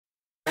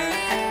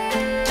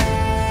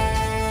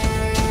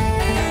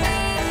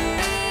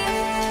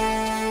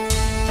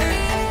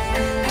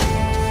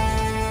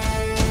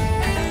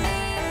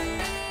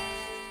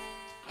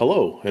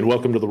Hello, and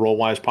welcome to the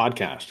Rollwise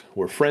podcast,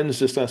 where friends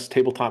discuss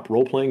tabletop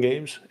role-playing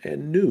games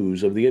and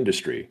news of the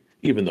industry,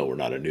 even though we're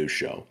not a news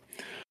show.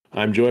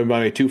 I'm joined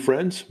by my two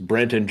friends,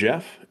 Brent and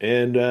Jeff,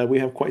 and we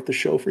have quite the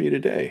show for you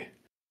today.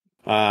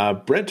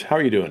 Brent, how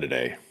are you doing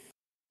today?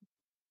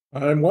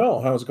 I'm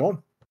well. How's it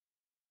going?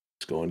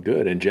 It's going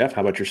good. And Jeff,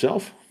 how about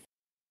yourself?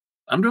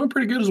 I'm doing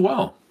pretty good as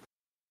well.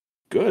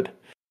 Good.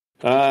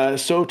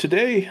 So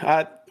today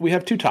we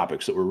have two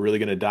topics that we're really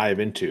going to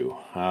dive into.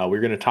 We're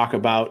going to talk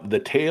about the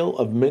tale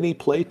of many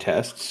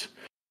playtests,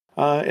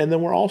 and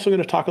then we're also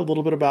going to talk a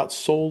little bit about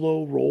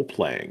solo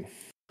role-playing,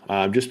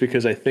 just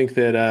because I think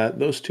that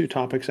those two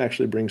topics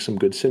actually bring some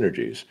good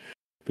synergies.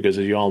 Because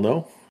as you all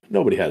know,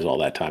 nobody has all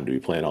that time to be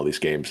playing all these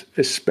games,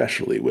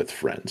 especially with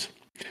friends.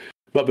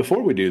 But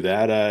before we do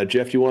that,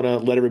 Jeff, you want to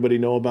let everybody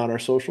know about our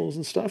socials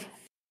and stuff?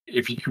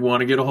 If you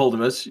want to get a hold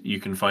of us, you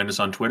can find us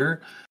on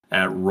Twitter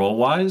at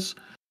Rollwise,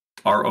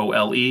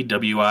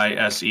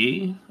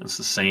 ROLEWISE. It's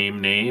the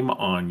same name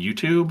on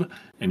YouTube.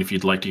 And if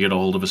you'd like to get a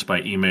hold of us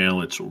by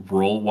email, it's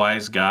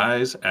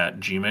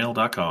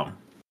rollwiseguys@gmail.com.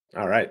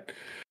 All right.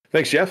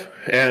 Thanks, Jeff.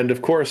 And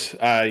of course,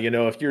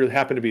 if you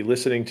happen to be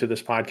listening to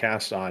this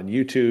podcast on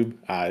YouTube,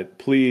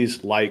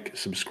 please like,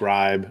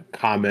 subscribe,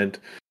 comment.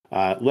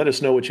 Let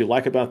us know what you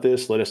like about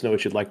this. Let us know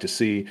what you'd like to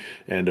see.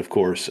 And of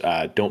course,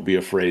 don't be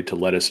afraid to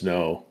let us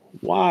know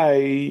why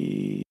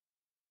you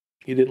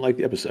didn't like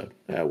the episode.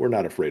 We're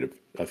not afraid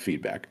of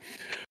feedback.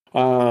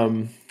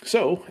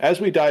 So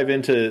as we dive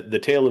into the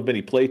tale of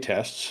many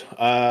playtests,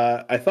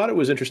 I thought it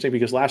was interesting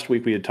because last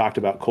week we had talked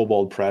about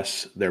Kobold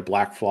Press, their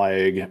Black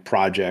Flag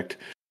project,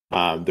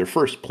 their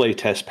first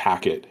playtest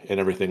packet and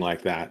everything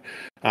like that.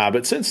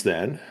 But since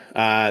then,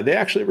 they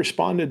actually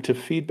responded to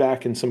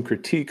feedback and some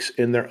critiques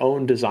in their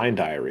own design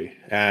diary.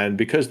 And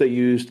because they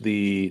used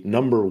the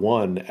number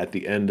 1 at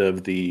the end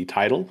of the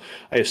title,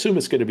 I assume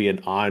it's going to be an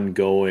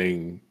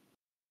ongoing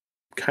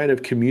kind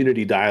of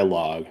community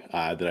dialogue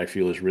that I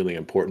feel is really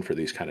important for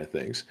these kind of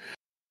things.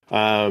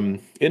 In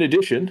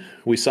addition,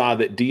 we saw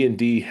that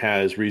D&D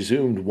has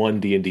resumed one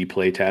D&D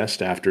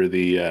playtest after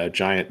the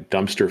giant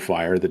dumpster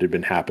fire that had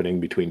been happening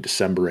between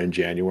December and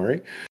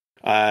January.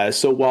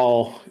 So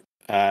while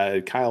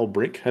Kyle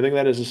Brink, I think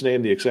that is his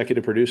name, the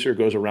executive producer,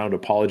 goes around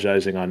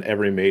apologizing on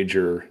every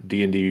major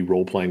D&D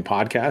role-playing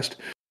podcast,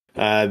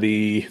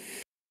 the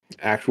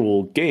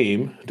actual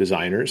game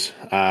designers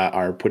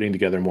are putting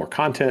together more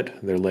content.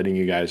 They're letting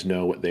you guys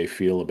know what they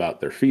feel about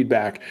their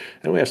feedback,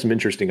 and we have some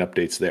interesting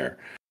updates there.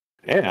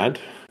 And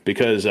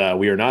because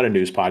we are not a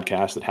news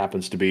podcast that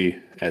happens to be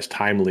as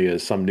timely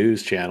as some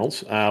news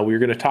channels, we're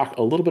going to talk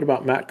a little bit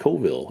about Matt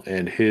Colville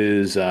and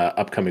his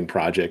upcoming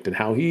project and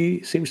how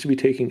he seems to be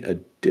taking a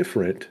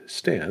different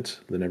stance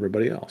than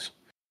everybody else.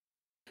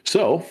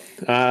 So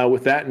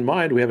with that in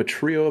mind, we have a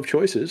trio of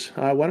choices.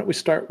 Why don't we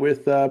start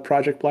with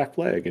Project Black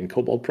Flag and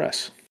Kobold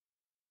Press?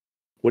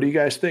 What do you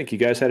guys think? You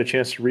guys had a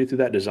chance to read through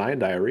that design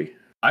diary.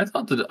 I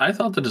thought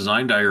the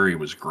design diary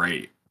was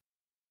great.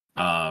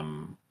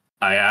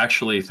 I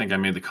actually think I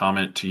made the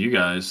comment to you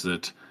guys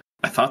that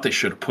I thought they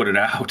should have put it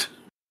out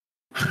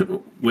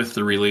with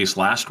the release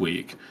last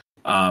week,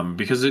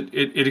 because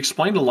it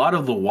explained a lot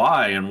of the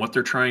why and what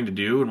they're trying to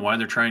do and why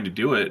they're trying to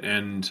do it.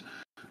 And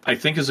I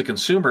think as a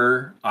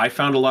consumer, I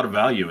found a lot of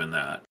value in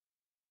that.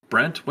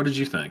 Brent, what did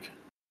you think?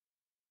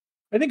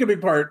 I think a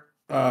big part,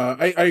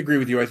 I agree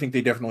with you. I think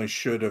they definitely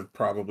should have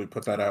probably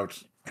put that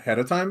out ahead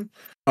of time,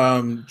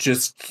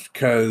 just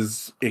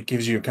because it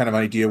gives you kind of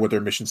an idea what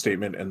their mission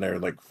statement and their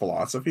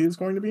philosophy is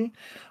going to be.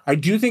 I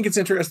do think it's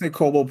interesting that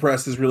Kobold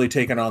Press has really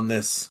taken on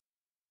this.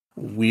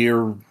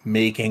 We're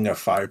making a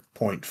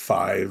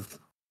 5.5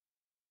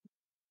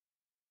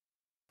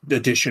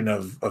 edition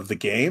of the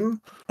game,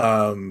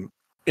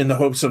 in the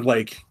hopes of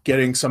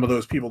getting some of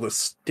those people to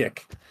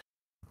stick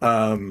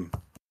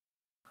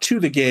to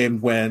the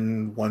game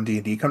when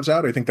 1D&D comes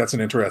out. I think that's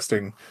an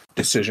interesting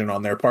decision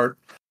on their part.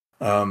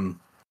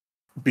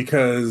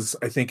 Because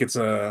I think it's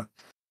one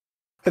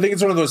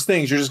of those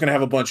things. You're just going to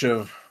have a bunch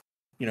of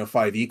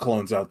 5e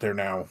clones out there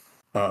now,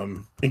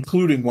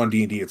 including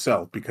 1D&D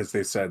itself, because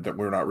they said that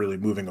we're not really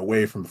moving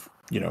away from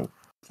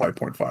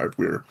 5.5.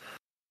 We're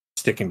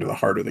sticking to the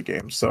heart of the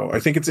game. So I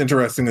think it's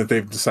interesting that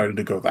they've decided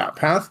to go that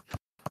path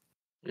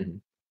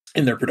in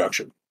their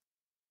production.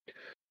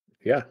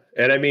 Yeah.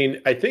 And I mean,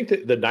 I think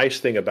that the nice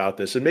thing about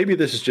this, and maybe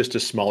this is just a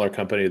smaller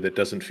company that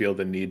doesn't feel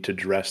the need to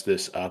dress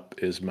this up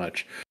as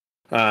much,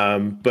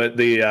 but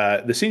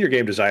the senior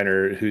game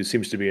designer who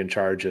seems to be in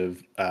charge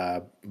of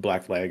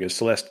Black Flag is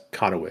Celeste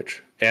Konowich.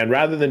 And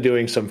rather than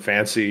doing some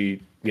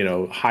fancy,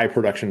 high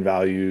production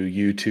value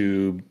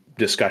YouTube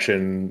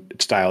discussion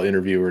style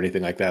interview or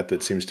anything like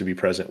that seems to be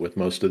present with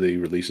most of the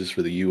releases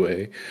for the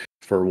UA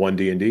for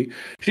 1D&D,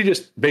 she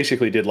just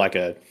basically did like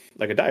a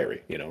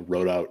diary,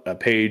 wrote out a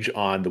page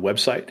on the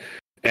website.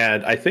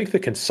 And I think the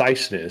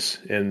conciseness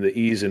and the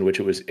ease in which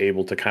it was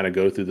able to kind of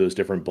go through those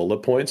different bullet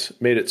points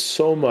made it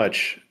so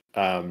much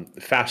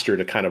faster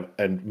to kind of,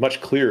 and much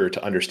clearer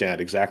to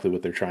understand exactly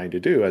what they're trying to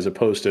do, as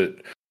opposed to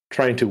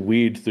trying to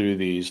weed through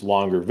these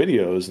longer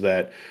videos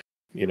that,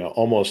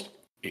 almost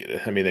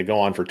I mean, they go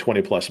on for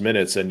 20 plus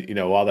minutes, and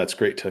while that's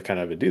great to kind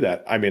of do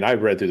that, I mean, I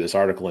read through this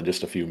article in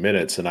just a few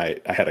minutes, and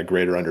I had a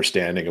greater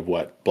understanding of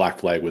what Black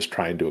Flag was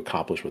trying to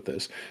accomplish with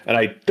this. And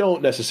I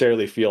don't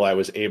necessarily feel I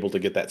was able to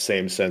get that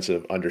same sense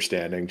of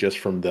understanding just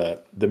from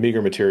the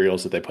meager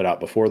materials that they put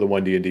out before the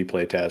 1D&D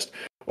playtest,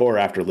 or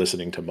after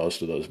listening to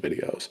most of those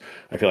videos.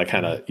 I feel like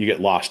kind of you get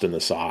lost in the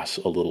sauce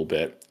a little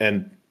bit,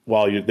 and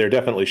while they're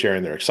definitely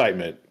sharing their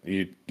excitement,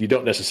 you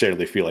don't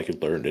necessarily feel like you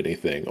learned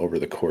anything over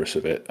the course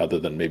of it, other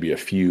than maybe a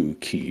few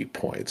key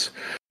points.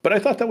 But I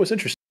thought that was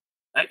interesting.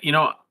 I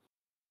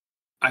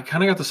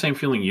kind of got the same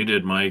feeling you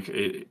did, Mike.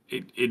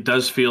 It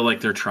does feel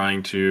like they're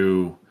trying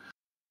to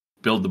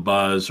build the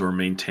buzz or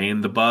maintain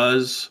the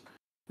buzz,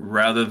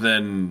 rather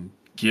than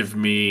give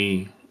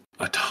me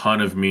a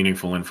ton of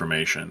meaningful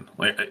information.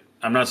 Like,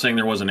 I'm not saying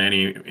there wasn't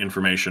any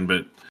information,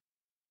 but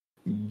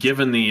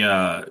given the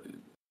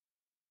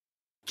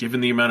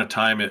amount of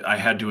time I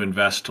had to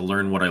invest to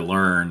learn what I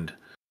learned,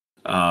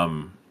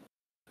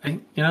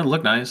 it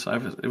looked nice.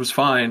 It was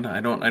fine. I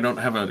don't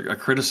have a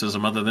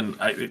criticism other than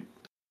it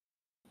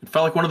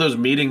felt like one of those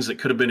meetings that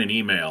could have been an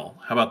email.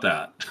 How about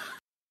that?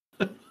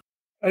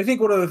 I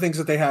think one of the things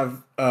that they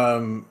have,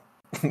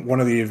 one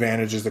of the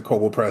advantages that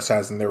Kobold Press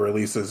has in their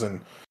releases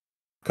and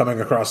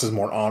coming across as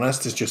more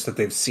honest is just that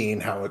they've seen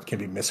how it can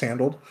be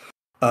mishandled.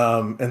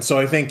 And so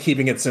I think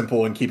keeping it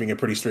simple and keeping it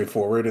pretty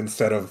straightforward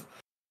instead of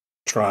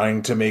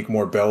trying to make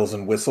more bells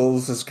and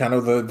whistles is kind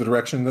of the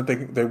direction that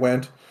they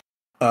went.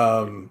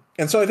 And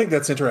so I think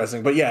that's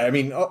interesting. But yeah, I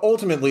mean,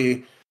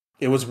 ultimately,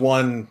 it was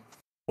one,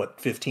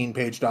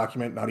 15-page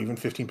document, not even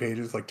 15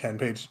 pages, like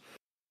 10-page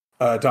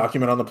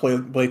document on the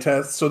play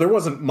test. So there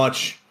wasn't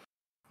much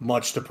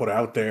to put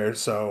out there.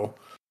 So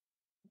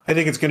I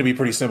think it's going to be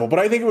pretty simple. But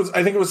I think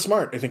it was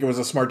smart. I think it was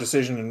a smart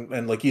decision.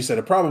 And like you said,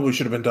 it probably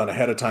should have been done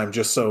ahead of time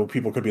just so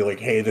people could be like,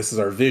 hey, this is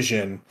our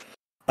vision.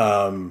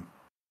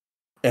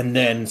 And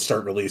then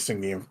start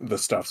releasing the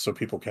stuff so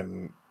people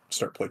can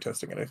start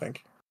playtesting it, I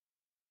think.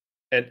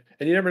 And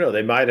you never know.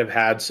 They might have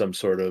had some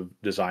sort of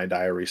design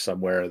diary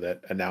somewhere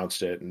that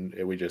announced it, and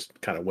we just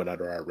kind of went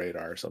under our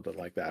radar or something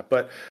like that.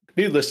 But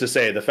needless to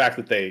say, the fact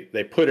that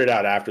they put it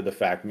out after the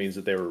fact means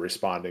that they were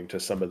responding to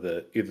some of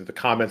either the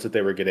comments that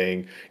they were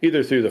getting,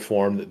 either through the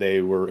form that they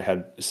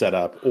had set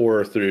up,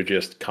 or through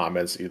just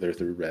comments, either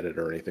through Reddit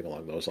or anything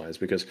along those lines.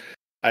 Because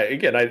I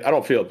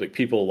don't feel like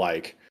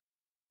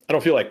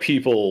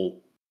people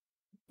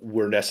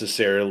were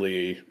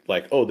necessarily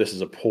like, oh, this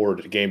is a poor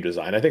game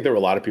design. I think there were a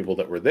lot of people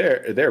that were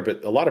there,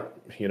 but a lot of,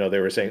 they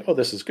were saying, oh,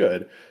 this is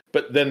good.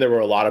 But then there were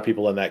a lot of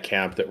people in that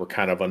camp that were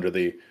kind of under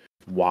the,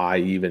 why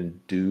even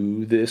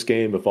do this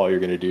game if all you're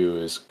going to do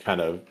is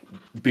kind of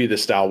be the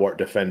stalwart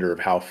defender of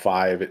how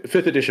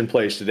 5th edition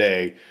plays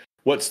today.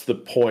 What's the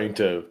point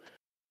of,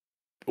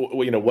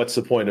 what's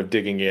the point of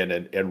digging in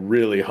and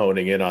really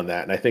honing in on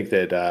that? And I think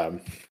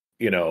that,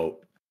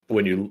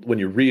 when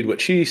you read what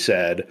she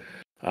said,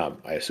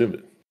 I assume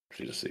it,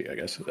 she just see, I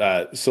guess.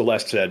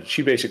 Celeste said,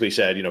 she basically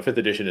said, 5th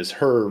edition is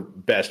her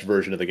best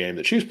version of the game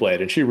that she's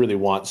played, and she really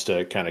wants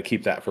to kind of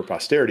keep that for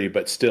posterity,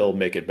 but still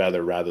make it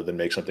better rather than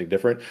make something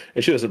different.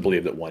 And she doesn't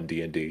believe that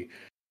 1D&D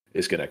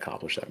is going to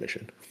accomplish that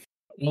mission.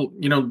 Well,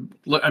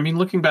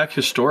 looking back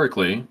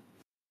historically,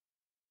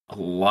 a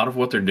lot of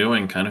what they're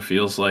doing kind of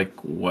feels like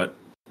what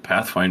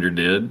Pathfinder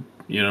did.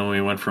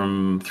 We went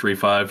from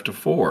 3.5 to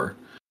 4.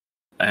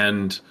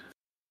 And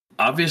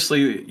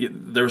obviously,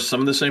 there were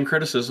some of the same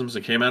criticisms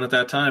that came out at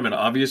that time, and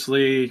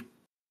obviously,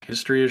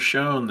 history has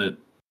shown that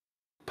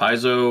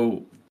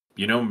Paizo,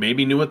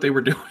 maybe knew what they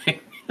were doing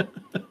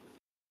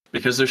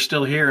because they're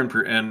still here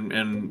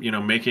and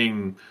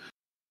making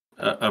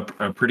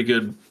a pretty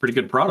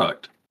good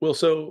product. Well,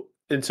 so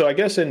I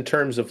guess in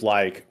terms of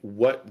like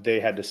what they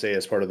had to say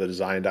as part of the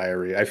design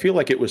diary, I feel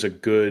like it was a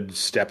good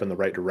step in the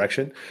right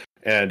direction.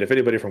 And if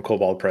anybody from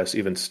Kobold Press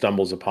even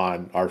stumbles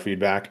upon our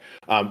feedback,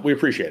 we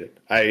appreciate it.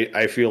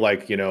 I feel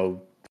like,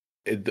 I'm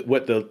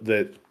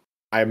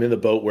in the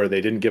boat where they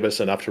didn't give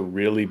us enough to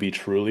really be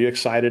truly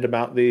excited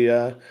about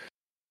the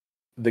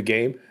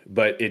game,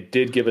 but it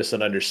did give us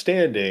an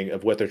understanding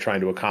of what they're trying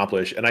to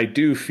accomplish. And I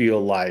do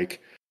feel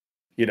like,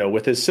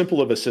 with as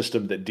simple of a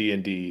system that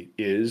D&D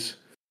is,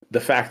 the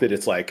fact that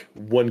it's like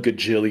 1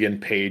 gajillion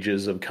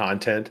pages of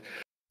content,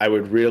 I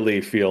would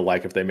really feel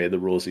like if they made the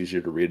rules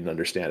easier to read and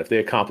understand, if they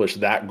accomplished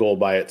that goal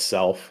by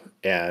itself,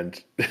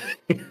 and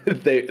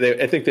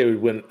I think they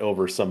would win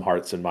over some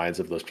hearts and minds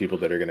of those people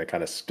that are going to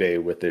kind of stay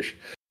with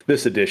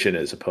this edition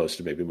as opposed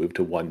to maybe move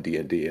to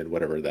 1D&D and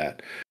whatever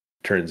that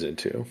turns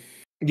into.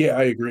 Yeah,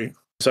 I agree.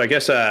 So I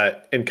guess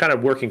in kind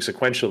of working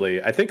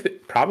sequentially, I think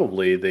that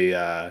probably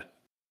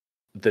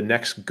the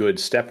next good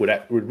step would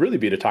really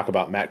be to talk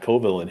about Matt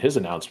Colville and his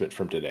announcement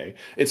from today.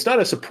 It's not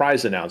a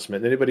surprise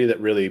announcement. Anybody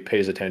that really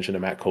pays attention to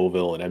Matt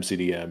Colville and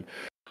MCDM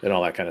and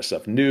all that kind of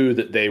stuff knew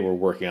that they were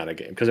working on a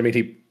game. Because,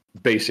 he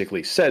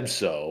basically said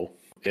so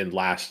in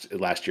last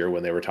year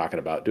when they were talking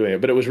about doing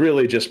it. But it was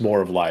really just more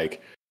of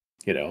like,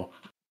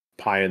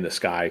 pie in the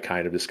sky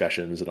kind of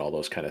discussions and all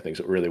those kind of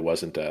things. It really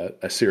wasn't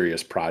a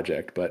serious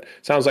project. But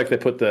it sounds like they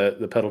put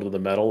the pedal to the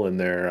metal and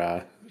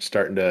they're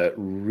starting to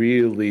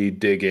really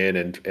dig in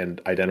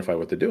and identify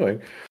what they're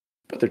doing,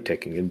 but they're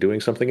taking and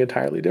doing something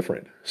entirely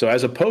different. So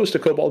as opposed to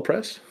Kobold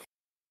Press,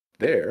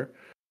 they're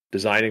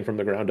designing from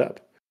the ground up.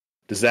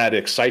 Does that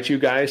excite you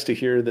guys to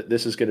hear that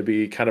this is going to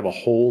be kind of a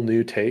whole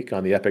new take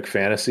on the epic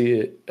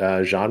fantasy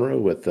genre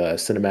with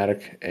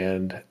cinematic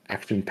and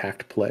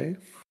action-packed play?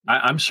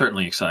 I'm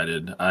certainly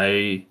excited.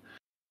 I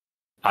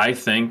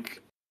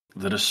think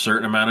that a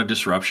certain amount of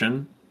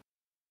disruption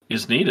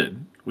is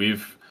needed.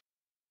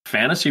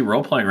 Fantasy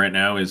role-playing right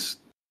now is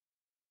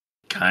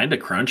kind of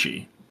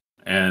crunchy,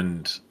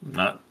 and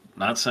not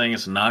saying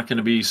it's not going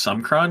to be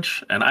some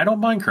crunch, and I don't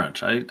mind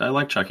crunch. I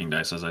like chucking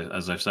dice,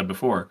 as I've said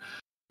before.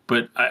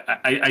 But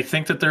I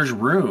think that there's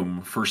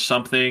room for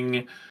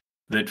something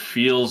that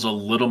feels a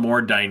little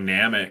more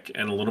dynamic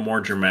and a little more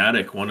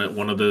dramatic. One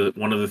of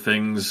the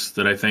things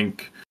that I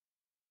think,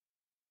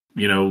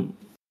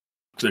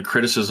 the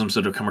criticisms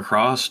that have come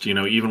across,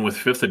 even with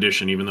 5th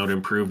edition, even though it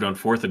improved on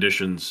 4th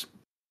edition's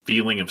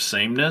feeling of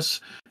sameness,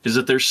 is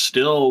that there's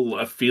still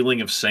a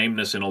feeling of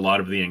sameness in a lot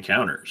of the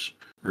encounters,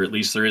 or at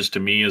least there is to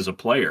me as a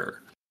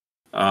player.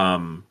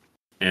 And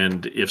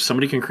if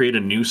somebody can create a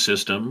new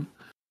system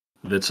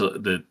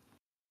that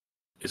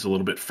is a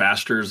little bit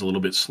faster, is a little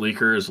bit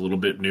sleeker, is a little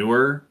bit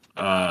newer,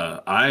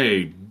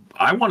 I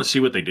want to see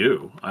what they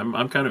do.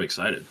 I'm kind of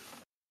excited.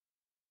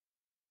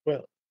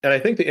 Well, and I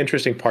think the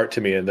interesting part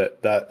to me, and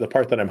the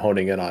part that I'm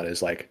honing in on,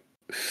 is like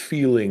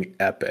feeling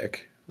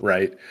epic,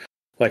 right?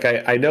 Like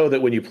I know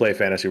that when you play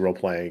fantasy role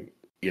playing,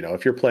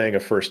 if you're playing a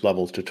first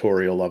level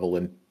tutorial level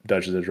in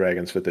Dungeons and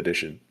Dragons 5th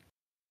edition,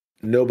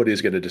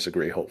 nobody's going to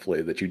disagree,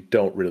 hopefully, that you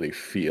don't really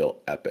feel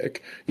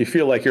epic. You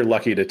feel like you're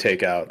lucky to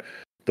take out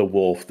the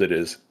wolf that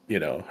is,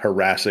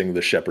 harassing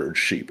the shepherd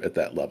sheep at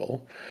that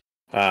level.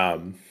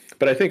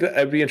 But I think that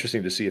it'd be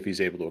interesting to see if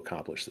he's able to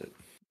accomplish that.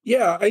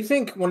 Yeah, I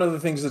think one of the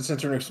things that's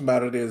interesting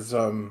about it is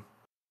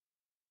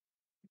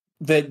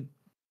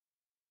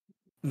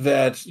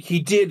that he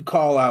did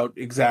call out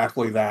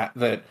exactly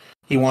that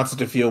he wants it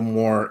to feel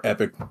more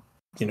epic,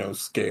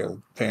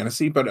 scale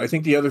fantasy. But I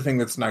think the other thing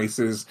that's nice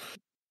is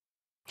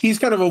he's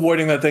kind of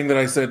avoiding that thing that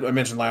I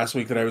mentioned last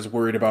week, that I was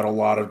worried about a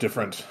lot of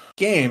different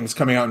games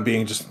coming out and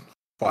being just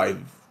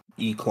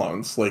 5e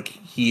clones. Like,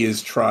 he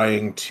is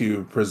trying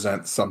to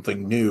present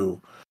something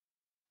new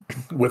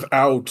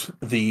without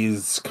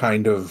these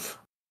kind of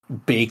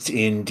baked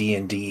in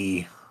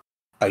D&D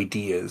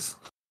ideas.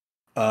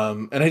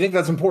 And I think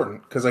that's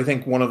important, because I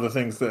think one of the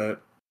things that,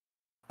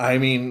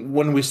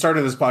 when we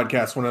started this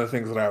podcast, one of the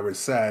things that I always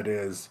said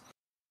is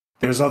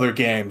there's other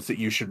games that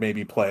you should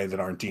maybe play that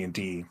aren't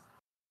D&D,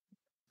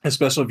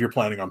 especially if you're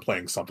planning on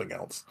playing something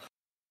else.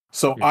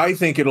 So yeah. I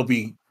think it'll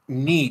be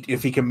neat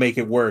if he can make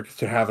it work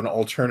to have an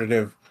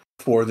alternative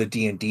for the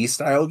D&D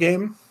style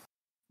game,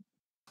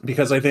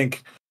 because I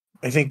think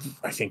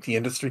the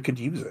industry could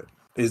use it.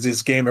 Is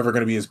this game ever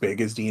going to be as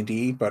big as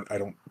D&D? But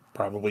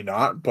probably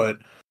not. But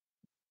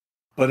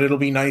it'll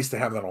be nice to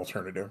have that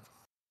alternative.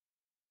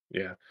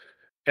 Yeah.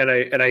 And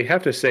I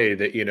have to say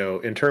that,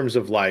 in terms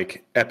of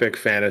like epic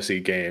fantasy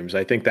games,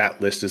 I think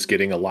that list is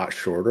getting a lot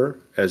shorter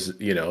as,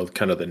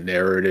 kind of the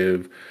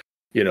narrative,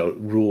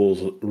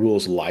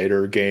 rules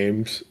lighter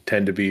games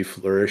tend to be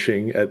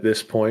flourishing at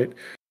this point.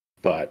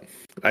 But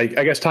I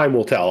guess time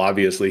will tell.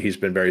 Obviously, he's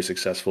been very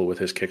successful with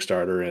his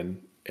Kickstarter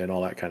and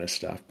all that kind of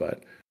stuff.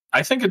 But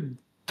I think a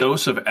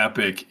dose of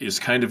epic is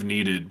kind of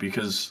needed,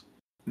 because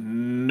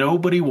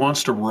nobody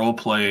wants to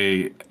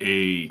roleplay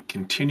a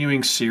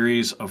continuing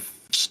series of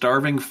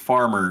starving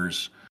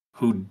farmers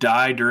who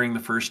die during the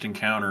first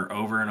encounter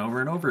over and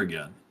over and over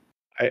again.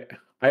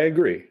 I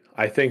agree.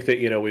 I think that,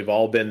 we've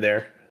all been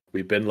there.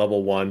 We've been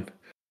level 1.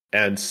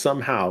 And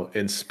somehow,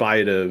 in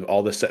spite of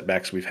all the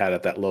setbacks we've had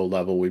at that low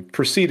level, we've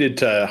proceeded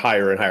to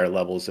higher and higher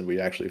levels, and we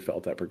actually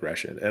felt that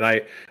progression. And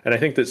I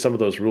think that some of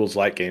those rules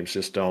light games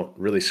just don't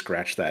really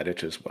scratch that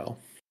itch as well.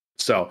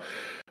 So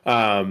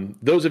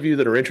those of you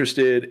that are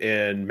interested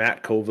in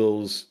Matt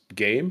Colville's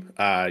game,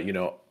 I'm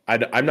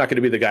not going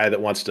to be the guy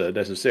that wants to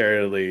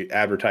necessarily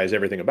advertise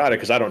everything about it,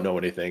 because I don't know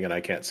anything and I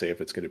can't say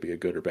if it's going to be a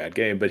good or bad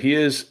game. But he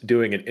is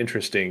doing an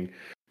interesting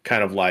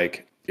kind of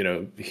like,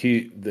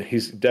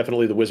 he's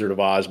definitely the Wizard of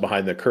Oz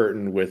behind the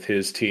curtain with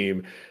his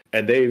team,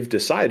 and they've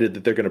decided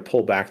that they're going to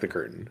pull back the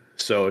curtain.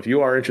 So if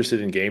you are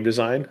interested in game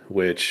design,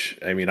 which,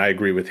 I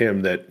agree with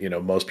him that,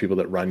 most people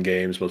that run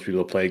games, most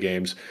people that play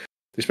games,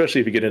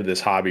 especially if you get into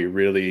this hobby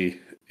really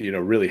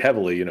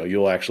heavily,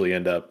 you'll actually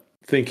end up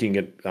thinking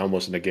it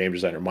almost in a game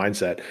designer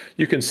mindset.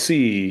 You can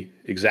see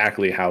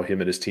exactly how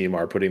him and his team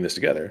are putting this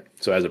together.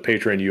 So as a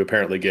patron, you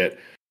apparently get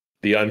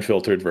the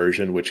unfiltered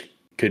version, which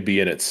could be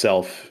in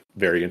itself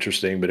very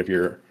interesting. But if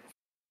you're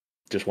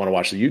just want to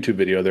watch the YouTube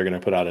video, they're going to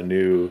put out a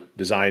new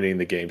designing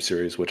the game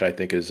series, which I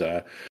think is,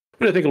 but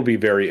I think will be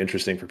very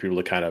interesting for people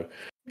to kind of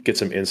get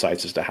some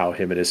insights as to how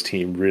him and his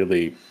team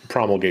really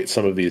promulgate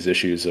some of these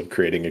issues of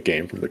creating a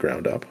game from the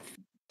ground up.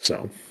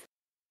 So,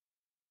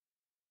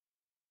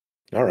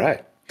 all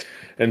right.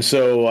 And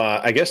so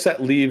I guess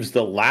that leaves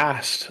the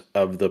last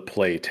of the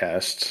play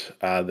tests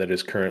that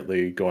is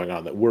currently going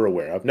on that we're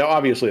aware of. Now,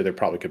 obviously, there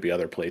probably could be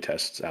other play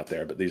tests out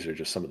there, but these are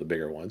just some of the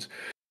bigger ones.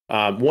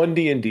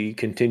 1D&D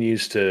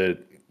continues to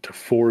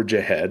forge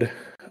ahead.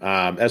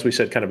 As we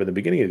said kind of in the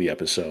beginning of the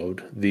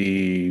episode,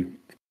 the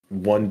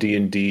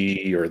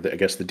 1D&D, or I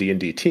guess the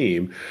D&D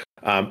team,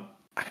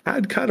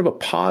 had kind of a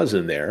pause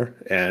in there.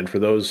 And for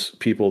those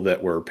people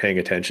that were paying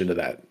attention to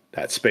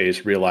that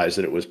space, realized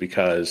that it was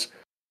because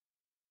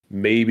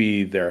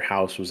maybe their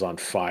house was on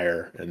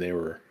fire and they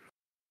were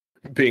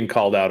being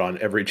called out on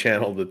every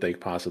channel that they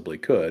possibly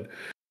could.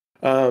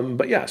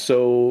 But yeah,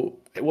 so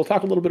we'll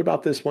talk a little bit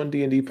about this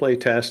 1D&D play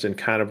test and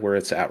kind of where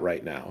it's at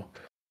right now.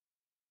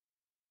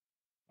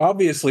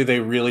 Obviously,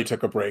 they really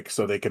took a break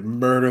so they could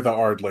murder the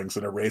Ardlings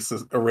and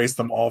erase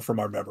them all from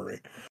our memory.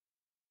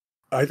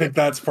 I think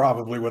that's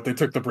probably what they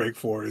took the break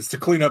for, is to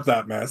clean up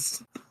that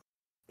mess.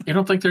 You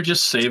don't think they're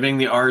just saving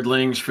the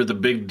Ardlings for the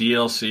big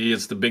DLC?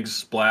 It's the big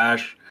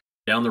splash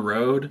down the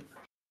road?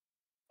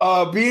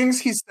 Beings,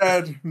 he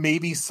said,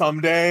 maybe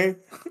someday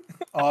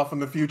off in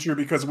the future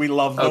because we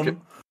love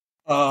them.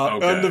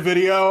 Okay. On the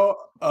video,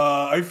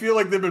 I feel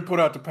like they've been put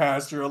out to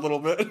pasture a little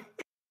bit.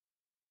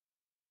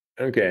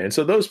 Okay, and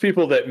so those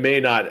people that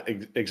may not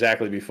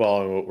exactly be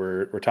following what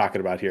we're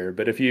talking about here,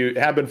 but if you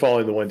have been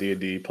following the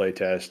 1D&D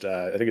playtest,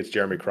 I think it's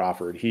Jeremy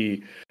Crawford.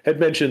 He had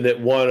mentioned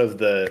that one of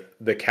the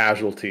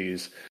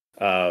casualties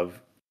of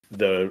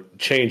the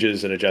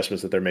changes and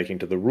adjustments that they're making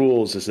to the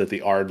rules is that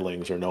the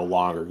Ardlings are no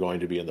longer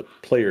going to be in the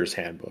player's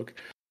handbook.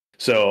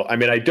 So, I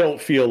mean, I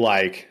don't feel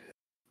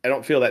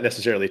that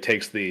necessarily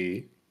takes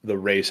the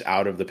race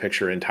out of the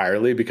picture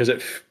entirely, because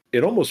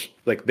it almost,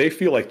 like, they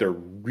feel like they're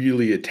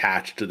really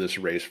attached to this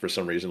race for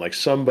some reason. Like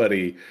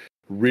somebody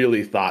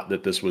really thought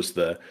that this was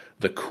the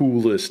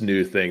coolest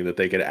new thing that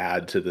they could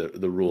add to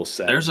the rule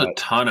set. There's a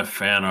ton of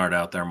fan art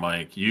out there,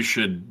 Mike. You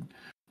should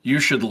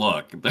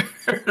look.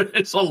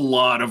 It's a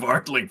lot of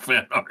Ardling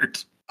fan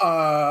art.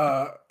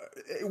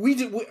 We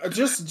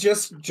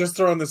just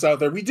throwing this out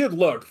there. We did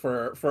look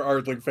for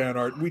Ardling fan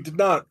art. We did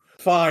not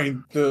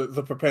find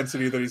the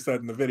propensity that he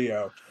said in the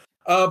video.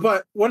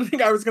 But one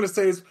thing I was going to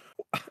say is,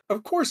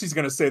 of course he's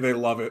going to say they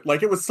love it.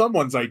 Like, it was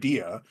someone's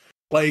idea.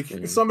 Like,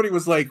 somebody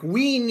was like,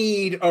 we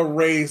need a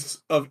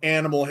race of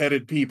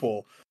animal-headed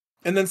people.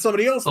 And then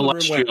somebody else in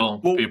the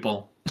room went,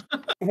 people.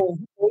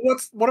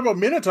 What about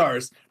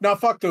minotaurs? Now,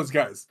 fuck those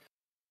guys.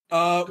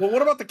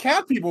 What about the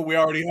cat people we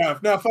already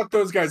have? Now, fuck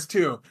those guys,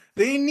 too.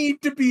 They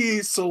need to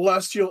be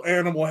celestial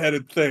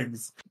animal-headed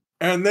things.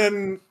 And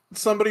then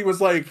somebody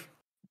was like,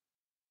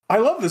 I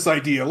love this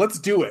idea. Let's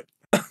do it.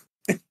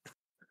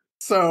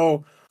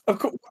 So, of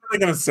course, what are they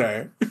going to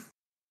say?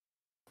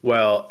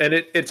 Well, and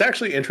it's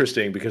actually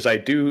interesting because I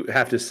do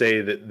have to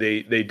say that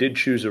they did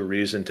choose a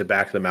reason to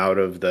back them out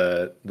of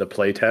the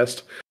play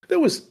test.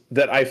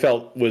 That I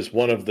felt was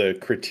one of the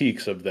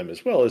critiques of them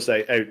as well. Is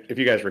if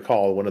you guys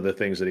recall, one of the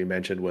things that he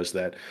mentioned was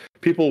that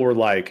people were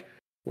like,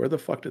 "Where the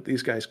fuck did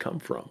these guys come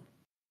from?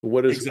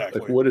 What is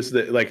exactly? What is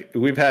the like?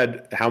 We've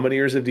had how many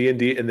years of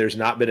D&D, and there's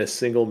not been a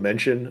single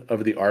mention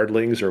of the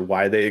Ardlings or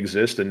why they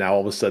exist, and now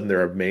all of a sudden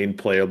they're a main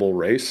playable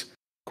race?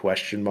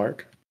 Question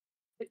mark.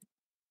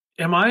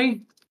 Am I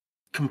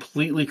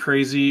completely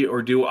crazy,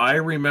 or do I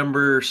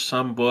remember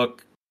some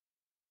book,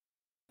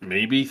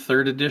 maybe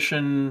 3rd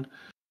edition,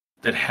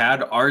 that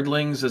had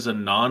Ardlings as a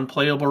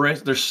non-playable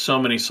race? There's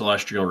so many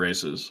celestial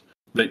races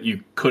that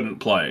you couldn't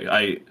play.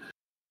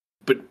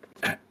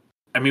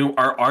 I mean,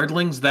 are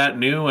Ardlings that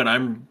new, and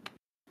I'm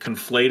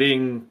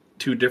conflating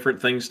two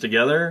different things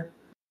together?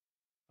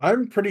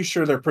 I'm pretty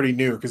sure they're pretty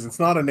new, because it's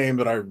not a name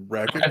that I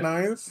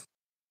recognize.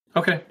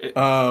 Okay.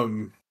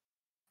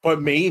 But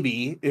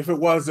maybe if it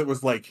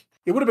was like,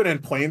 it would have been in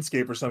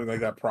Planescape or something like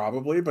that,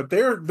 probably. But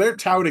they're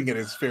touting it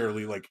as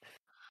fairly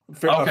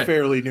a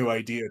fairly new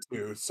idea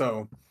too.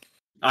 So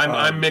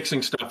I'm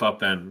mixing stuff up.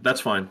 Then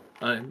that's fine.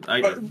 I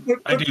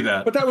do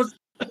that. But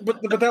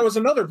that was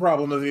another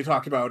problem that they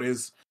talked about.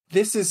 Is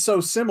this is so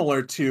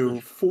similar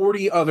to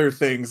 40 other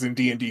things in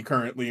D&D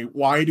currently?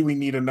 Why do we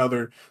need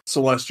another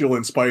celestial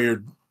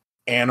inspired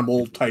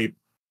animal type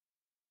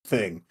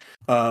thing?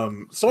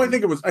 So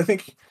I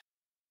think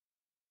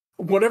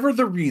whatever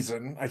the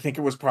reason, I think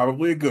it was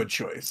probably a good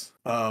choice.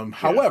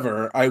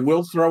 However, I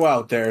will throw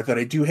out there that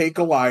I do hate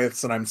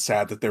Goliaths, and I'm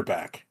sad that they're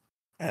back.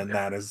 And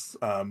that is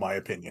my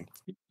opinion.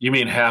 You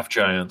mean half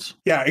giants?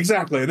 Yeah,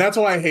 exactly. And that's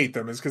why I hate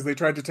them, is because they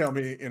tried to tell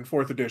me in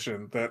 4th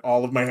edition that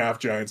all of my half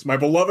giants, my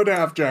beloved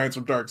half giants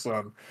from Dark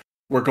Sun,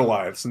 were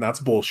Goliaths, and that's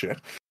bullshit.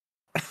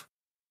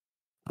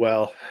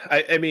 Well,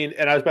 I mean,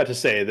 and I was about to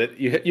say that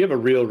you have a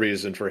real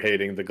reason for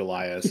hating the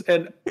Goliaths,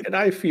 and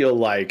I feel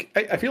like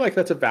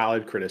that's a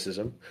valid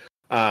criticism.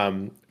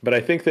 But I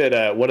think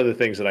that one of the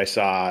things that I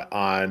saw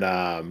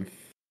on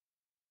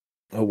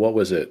what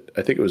was it?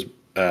 I think it was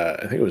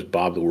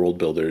Bob the World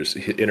Builder's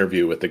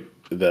interview with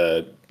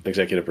the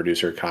executive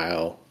producer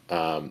Kyle.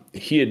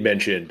 He had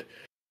mentioned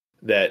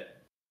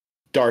that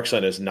Dark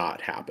Sun is not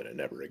happening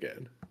ever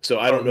again. So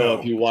I don't know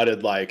if you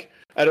wanted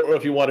I don't know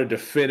if you wanted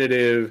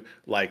definitive,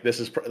 this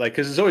is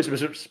because there's always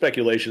been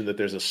speculation that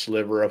there's a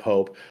sliver of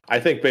hope.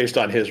 I think based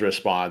on his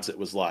response, it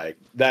was like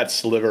that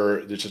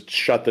sliver, just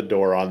shut the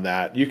door on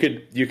that. You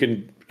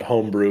can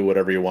homebrew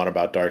whatever you want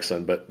about Dark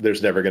Sun, but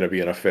there's never going to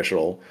be an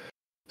official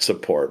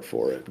support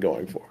for it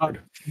going forward.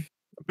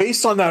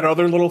 Based on that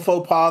other little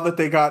faux pas that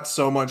they got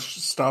so much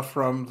stuff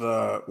from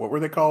what were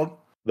they called?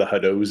 The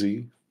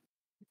Hadozi.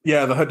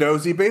 Yeah, the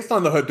Hadozi. Based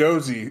on the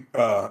Hadozi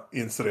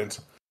incident,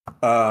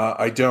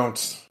 I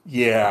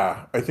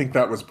think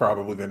that was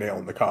probably the nail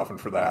in the coffin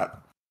for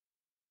that.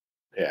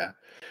 Yeah.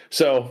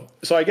 So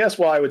I guess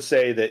while I would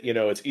say that,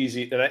 it's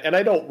easy, and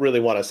I don't really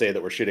want to say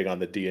that we're shitting on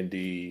the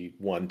D&D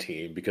 1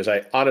 team, because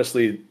I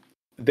honestly,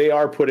 they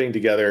are putting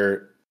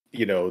together,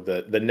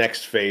 the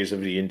next phase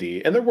of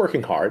D&D, and they're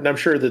working hard. And I'm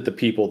sure that the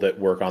people that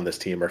work on this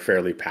team are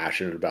fairly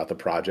passionate about the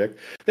project.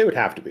 They would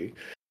have to be,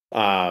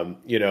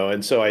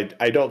 and so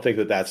I don't think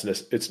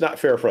it's not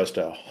fair for us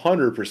to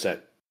 100%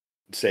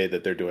 say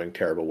that they're doing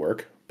terrible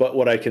work. But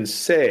what I can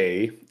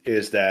say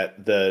is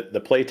that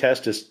the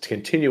playtest is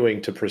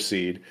continuing to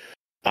proceed.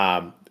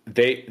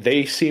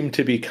 They seem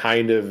to be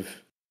kind of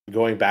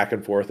going back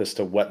and forth as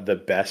to what the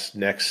best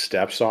next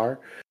steps are.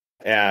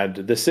 And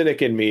the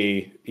cynic in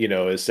me,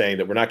 is saying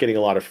that we're not getting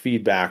a lot of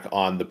feedback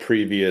on the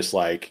previous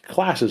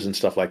classes and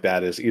stuff like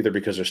that, is either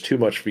because there's too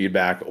much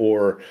feedback,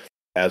 or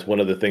as one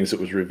of the things that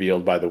was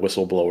revealed by the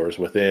whistleblowers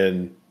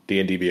within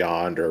D&D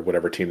Beyond or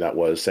whatever team that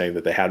was, saying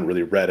that they hadn't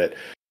really read it.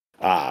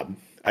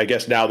 I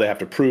guess now they have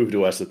to prove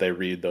to us that they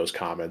read those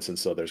comments, and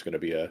so there's going to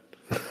be a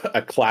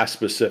class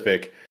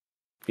specific,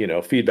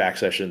 feedback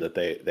session that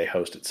they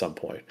host at some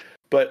point.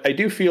 But I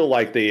do feel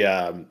like the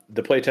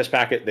playtest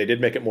packet, they did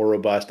make it more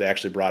robust. They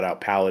actually brought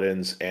out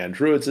paladins and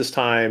druids this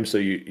time, so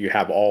you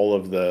have all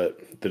of the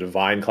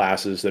divine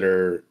classes that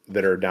are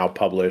now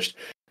published.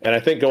 And I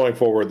think going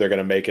forward, they're going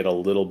to make it a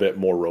little bit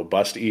more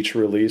robust each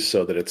release,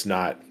 so that it's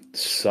not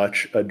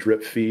such a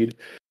drip feed.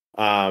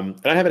 And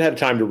I haven't had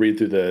time to read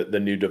through the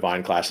new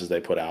divine classes they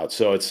put out,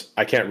 so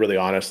I can't really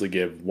honestly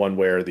give one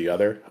way or the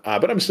other.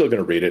 But I'm still going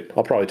to read it.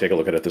 I'll probably take a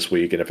look at it this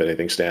week, and if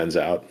anything stands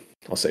out,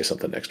 I'll say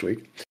something next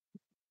week.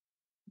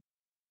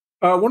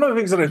 One of the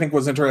things that I think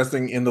was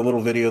interesting in the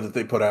little video that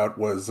they put out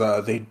was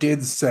they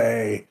did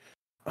say,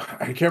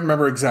 I can't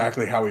remember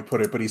exactly how he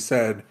put it, but he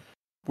said,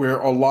 we're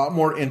a lot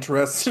more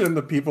interested in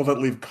the people that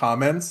leave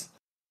comments.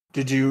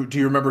 Do you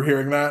remember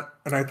hearing that?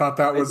 And I thought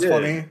that was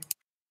funny.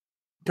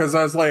 Because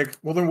I was like,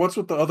 well, then what's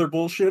with the other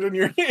bullshit in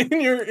your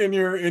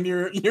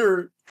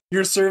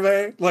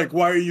survey? Like,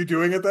 why are you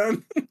doing it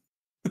then?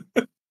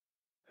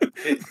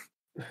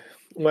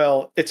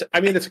 Well, it's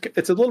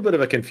a little bit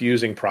of a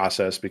confusing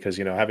process, because,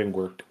 having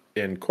worked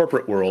in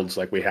corporate worlds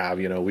like we have,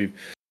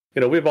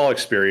 we've all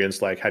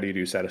experienced how do you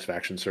do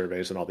satisfaction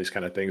surveys and all these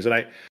kind of things.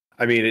 And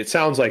I mean, it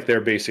sounds like they're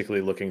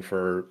basically looking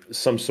for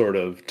some sort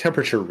of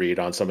temperature read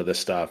on some of this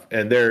stuff,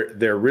 and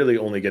they're really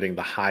only getting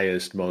the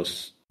highest,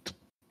 most,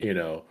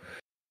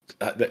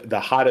 the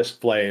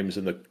hottest flames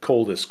and the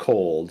coldest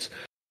colds.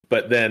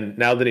 But then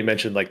now that he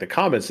mentioned the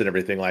comments and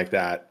everything like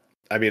that,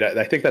 I mean,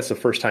 I think that's the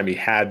first time he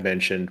had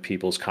mentioned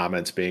people's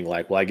comments being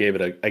like, well, I gave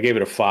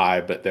it a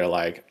 5, but they're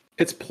like,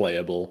 it's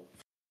playable.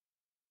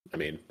 I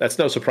mean, that's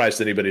no surprise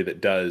to anybody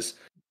that does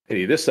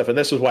any of this stuff. And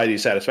this is why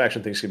these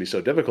satisfaction things can be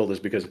so difficult, is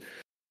because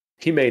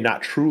he may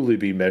not truly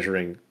be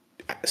measuring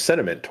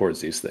sentiment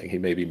towards these things. He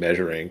may be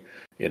measuring,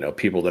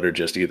 people that are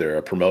just either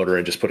a promoter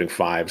and just putting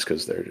 5s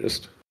because they're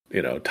just,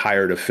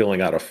 tired of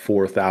filling out a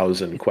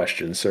 4,000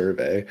 question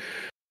survey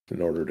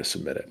in order to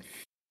submit it.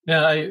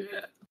 Yeah,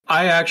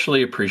 I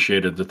actually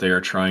appreciated that they are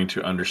trying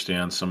to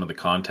understand some of the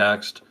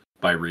context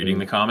by reading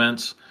the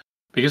comments,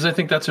 because I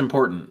think that's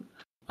important.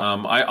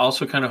 I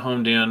also kind of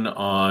honed in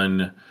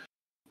on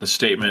the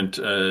statement,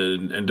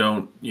 and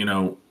don't,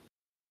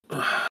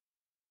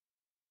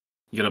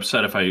 get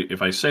upset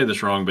if I say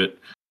this wrong, but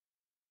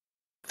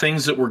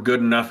things that were good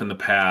enough in the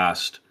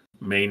past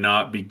may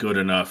not be good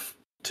enough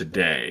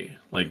today.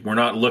 We're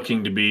not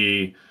looking to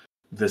be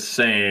the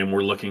same,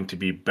 we're looking to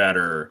be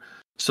better.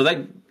 So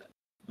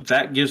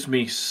that gives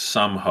me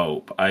some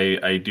hope.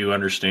 I do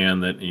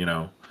understand that,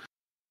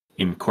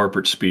 in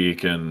corporate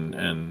speak,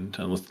 and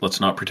let's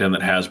not pretend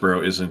that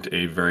Hasbro isn't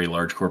a very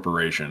large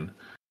corporation.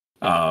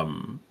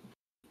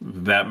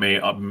 That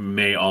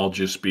may all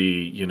just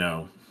be,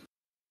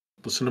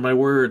 listen to my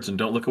words and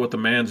don't look at what the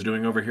man's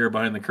doing over here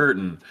behind the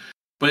curtain.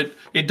 But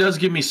it does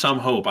give me some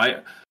hope.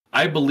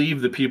 I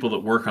believe the people that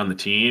work on the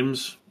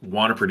teams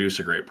want to produce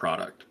a great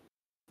product.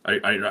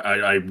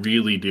 I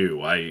really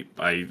do.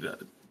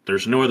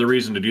 There's no other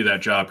reason to do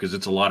that job, because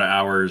it's a lot of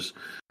hours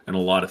and a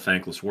lot of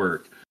thankless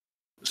work.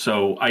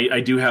 So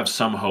I do have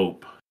some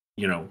hope,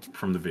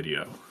 from the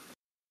video.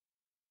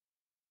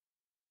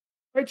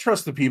 I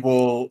trust the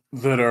people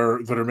that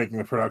are making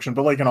the production,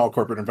 but in all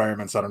corporate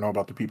environments, I don't know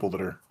about the people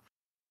that are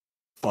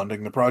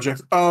funding the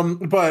project.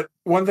 But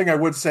one thing I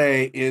would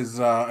say is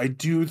I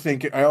do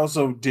think I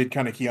also did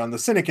kind of key on the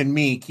cynic in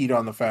me, keyed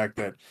on the fact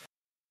that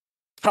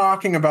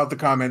talking about the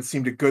comments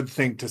seemed a good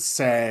thing to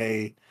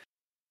say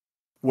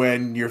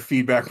when your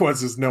feedback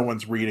is no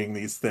one's reading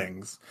these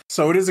things.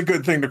 So it is a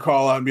good thing to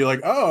call out and be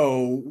like,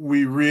 oh,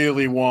 we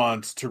really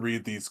want to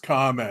read these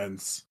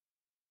comments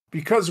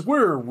because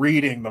we're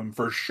reading them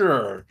for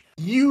sure.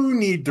 You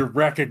need to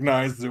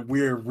recognize that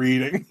we're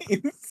reading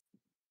these.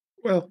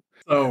 Well,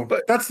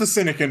 but that's the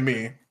cynic in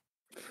me.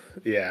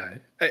 Yeah.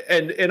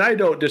 And I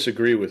don't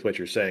disagree with what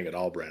you're saying at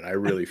all, Brent. I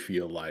really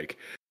feel like,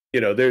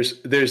 there's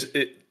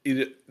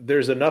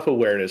enough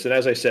awareness. And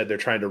as I said, they're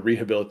trying to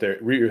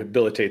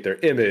rehabilitate their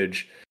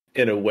image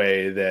in a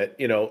way that,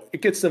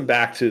 it gets them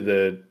back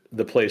to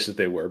the place that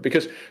they were.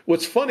 Because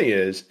what's funny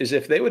is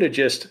if they would have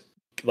just,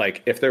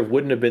 like, if there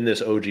wouldn't have been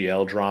this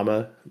OGL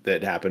drama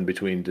that happened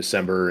between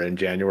December and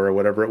January or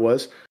whatever it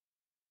was,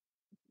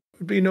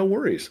 would be no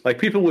worries. Like,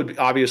 people would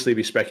obviously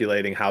be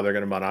speculating how they're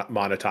going to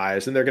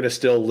monetize, and they're going to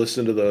still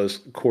listen to those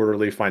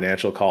quarterly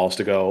financial calls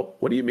to go,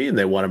 what do you mean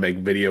they want to make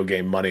video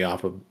game money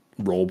off of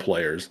role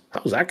players?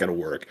 How's that going to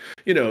work?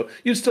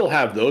 You'd still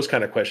have those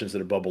kind of questions that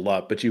have bubbled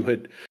up, but you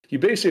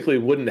basically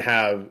wouldn't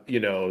have,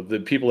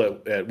 the people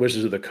at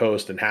Wizards of the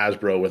Coast and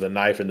Hasbro with a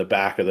knife in the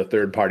back of the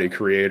third-party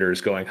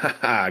creators going,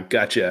 ha,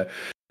 gotcha,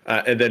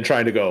 and then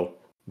trying to go,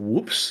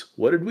 whoops,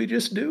 what did we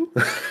just do?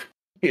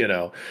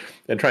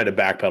 And trying to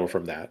backpedal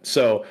from that.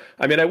 So,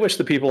 I mean, I wish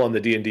the people on the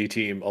D&D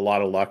team a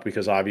lot of luck,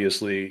 because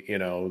obviously,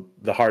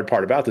 the hard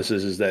part about this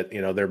is that,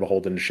 they're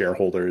beholden to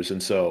shareholders.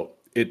 And so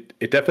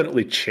it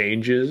definitely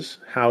changes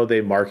how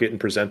they market and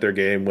present their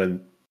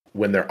game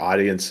when their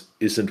audience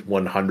isn't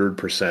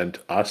 100%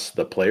 us,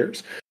 the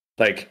players.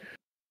 Like,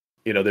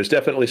 there's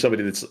definitely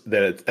somebody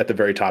that at the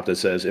very top that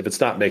says, if it's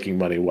not making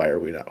money, why are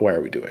we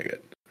doing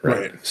it?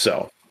 Right.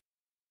 So.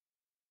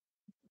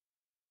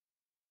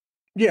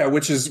 Yeah,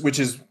 which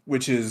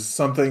is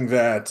something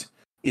that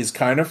is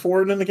kind of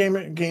foreign in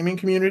the gaming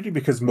community,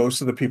 because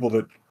most of the people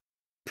that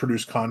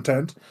produce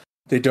content,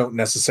 they don't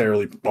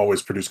necessarily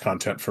always produce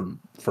content for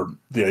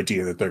the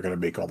idea that they're going to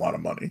make a lot of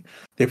money.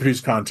 They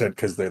produce content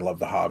because they love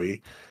the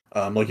hobby.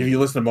 Like, if you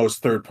listen to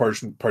most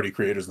third-party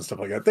creators and stuff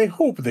like that, they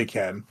hope they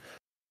can,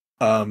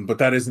 but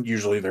that isn't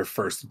usually their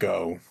first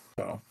go.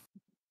 So,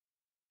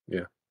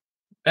 yeah,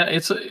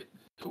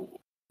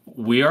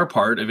 we are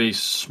part of a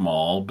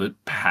small but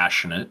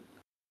passionate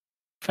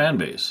fan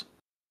base,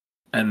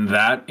 and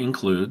that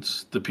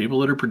includes the people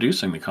that are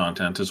producing the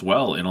content as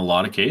well in a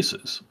lot of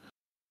cases,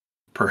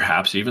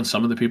 perhaps even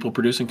some of the people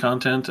producing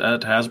content at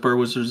Hasbro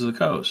Wizards of the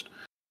Coast.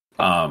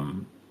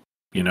 So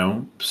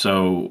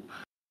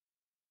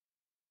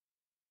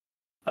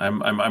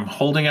I'm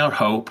holding out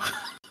hope.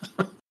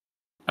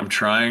 I'm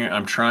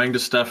trying to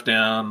stuff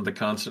down the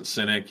constant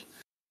cynic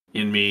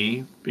in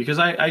me, because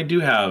I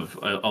do have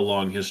a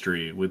long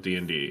history with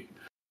D&D.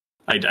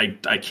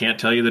 I can't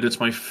tell you that it's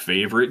my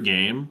favorite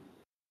game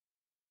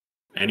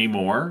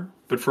anymore,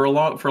 but for a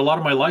lot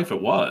of my life,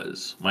 it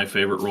was my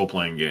favorite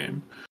role-playing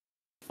game.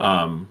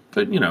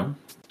 But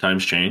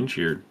times change,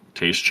 your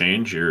tastes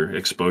change, your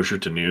exposure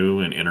to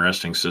new and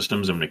interesting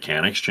systems and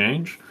mechanics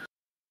change.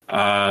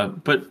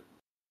 But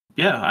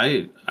yeah,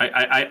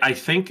 I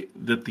think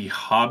that the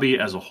hobby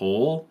as a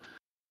whole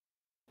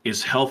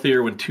is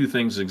healthier when two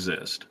things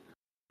exist: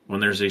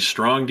 when there's a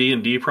strong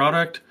D&D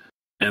product,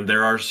 and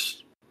there are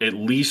at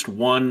least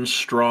one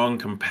strong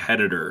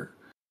competitor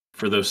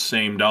for those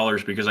same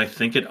dollars, because I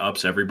think it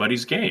ups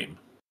everybody's game.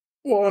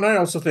 Well, and I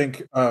also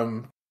think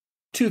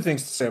two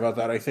things to say about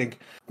that. I think,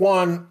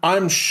 one,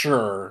 I'm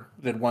sure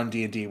that one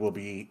D&D will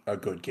be a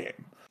good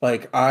game.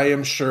 Like, I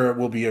am sure it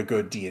will be a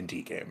good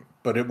D&D game,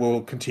 but it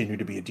will continue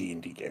to be a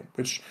D&D game,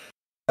 which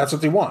that's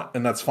what they want,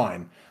 and that's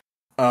fine.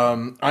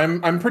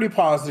 I'm pretty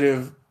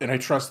positive, and I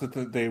trust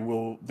that they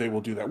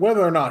will do that.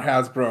 Whether or not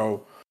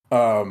Hasbro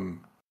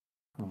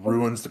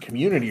ruins the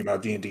community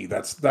about D&D,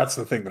 that's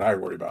the thing that I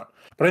worry about.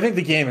 But I think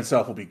the game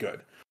itself will be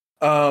good.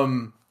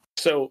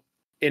 So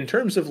in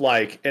terms of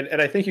like,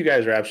 and I think you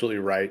guys are absolutely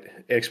right,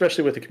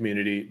 especially with the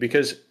community,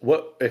 because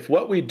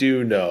what we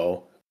do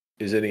know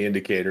is any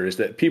indicator is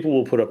that people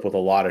will put up with a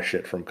lot of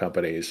shit from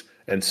companies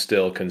and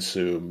still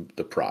consume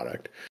the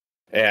product.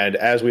 And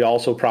as we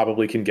also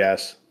probably can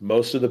guess,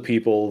 most of the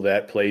people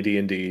that play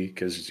D&D,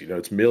 because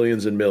it's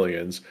millions and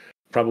millions,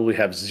 probably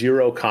have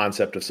zero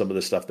concept of some of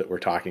the stuff that we're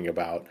talking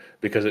about,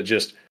 because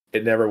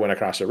it never went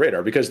across their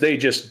radar, because they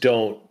just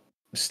don't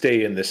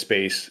stay in this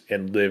space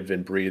and live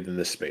and breathe in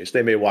this space.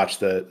 They may watch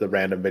the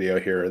random video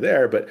here or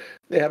there, but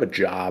they have a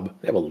job,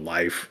 they have a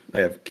life,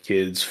 they have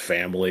kids,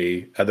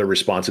 family, other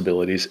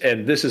responsibilities,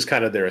 and this is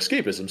kind of their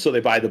escapism. So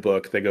they buy the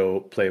book, they go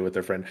play with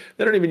their friend.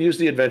 They don't even use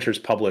the adventures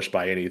published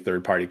by any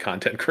third-party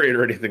content creator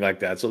or anything like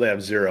that, so they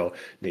have zero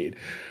need.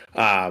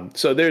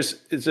 So there's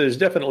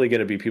definitely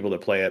going to be people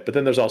that play it, but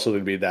then there's also going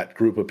to be that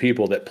group of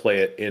people that play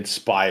it in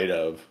spite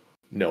of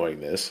knowing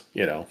this,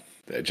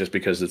 just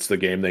because it's the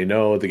game they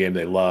know, the game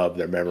they love,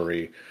 their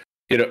memory.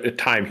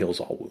 Time heals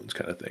all wounds,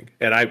 kind of thing.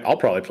 And I'll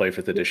probably play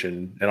 5th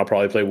edition, and I'll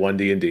probably play 1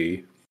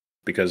 D&D,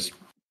 because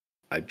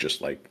I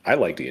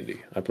like D&D.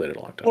 I played it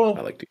a long time.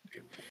 I like D&D.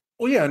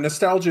 Well, yeah,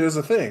 nostalgia is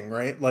a thing,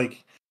 right?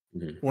 Like,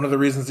 one of the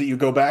reasons that you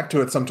go back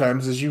to it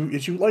sometimes is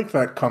you like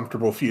that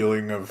comfortable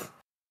feeling of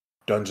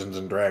Dungeons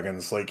and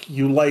Dragons. Like,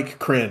 you like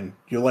Kryn,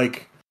 you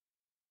like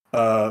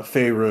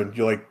Faerun,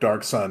 you like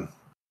Dark Sun,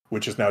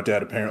 which is now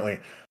dead apparently.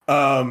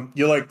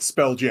 You like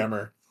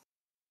Spelljammer.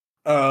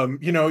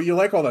 You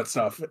like all that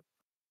stuff.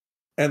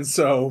 And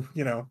so,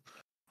 you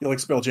like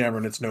Spelljammer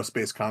and it's no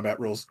space combat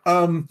rules.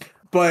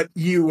 But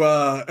you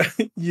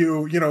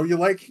you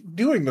like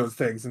doing those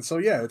things. And so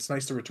yeah, it's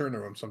nice to return to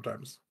them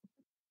sometimes.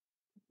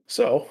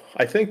 So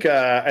I think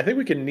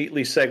we can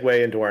neatly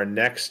segue into our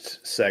next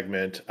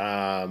segment,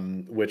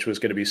 which was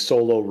going to be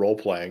solo role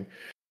playing,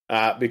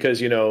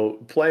 because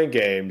playing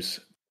games.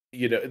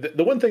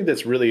 The one thing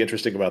that's really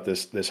interesting about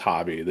this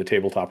hobby, the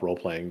tabletop role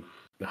playing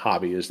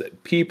hobby, is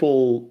that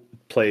people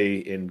play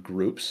in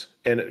groups,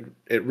 and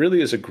it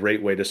really is a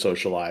great way to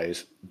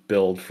socialize,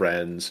 build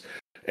friends,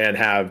 and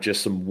have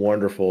just some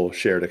wonderful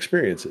shared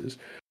experiences.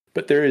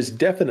 But there is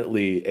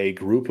definitely a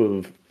group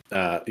of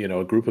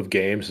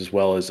games as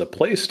well as a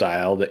play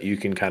style that you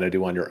can kind of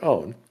do on your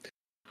own,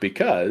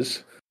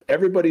 because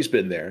everybody's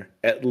been there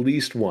at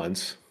least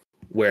once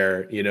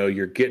where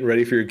you're getting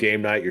ready for your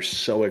game night, you're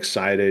so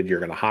excited, you're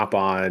going to hop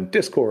on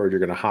Discord, you're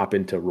going to hop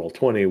into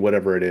Roll20,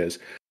 whatever it is,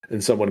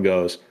 and someone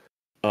goes,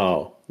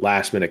 oh,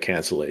 last minute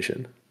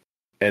cancellation,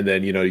 and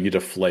then you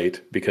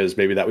deflate because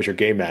maybe that was your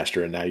game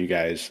master and now you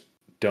guys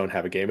don't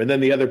have a game, and then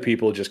the other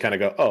people just kind of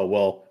go, oh,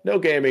 well, no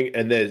gaming,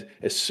 and then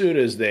as soon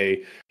as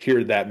they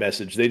hear that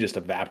message, they just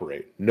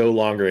evaporate, no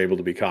longer able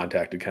to be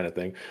contacted, kind of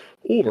thing.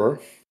 Or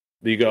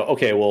you go,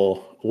 okay,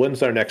 well,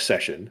 when's our next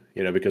session?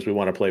 Because we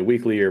want to play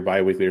weekly or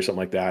bi-weekly or something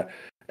like that,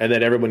 and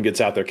then everyone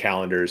gets out their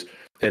calendars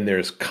and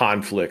there's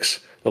conflicts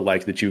the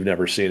like that you've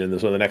never seen,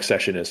 and so the next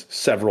session is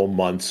several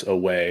months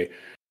away,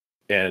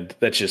 and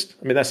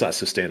that's not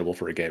sustainable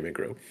for a gaming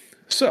group.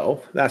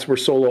 So that's where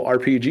solo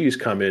RPGs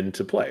come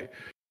into play.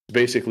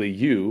 Basically,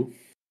 you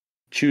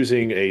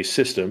choosing a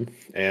system,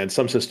 and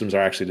some systems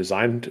are actually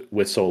designed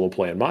with solo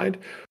play in mind,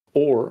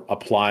 or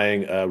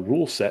applying a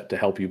rule set to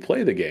help you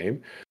play the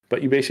game,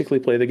 but you basically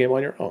play the game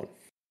on your own.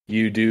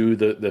 You do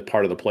the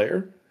part of the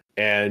player,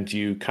 and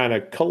you kind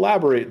of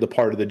collaborate the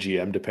part of the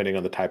GM depending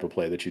on the type of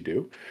play that you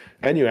do,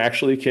 and you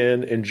actually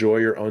can enjoy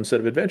your own set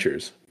of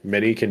adventures.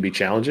 Many can be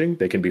challenging,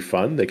 they can be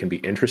fun, they can be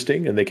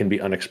interesting, and they can be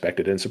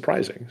unexpected and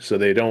surprising. So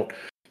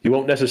you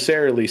won't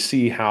necessarily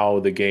see how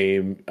the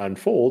game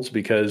unfolds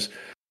because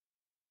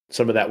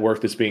some of that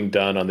work that's being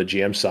done on the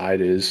GM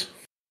side is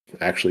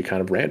actually kind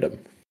of random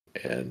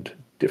and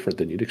different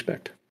than you'd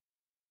expect.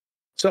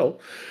 So,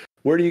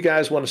 where do you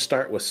guys want to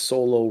start with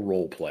solo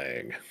role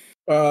playing?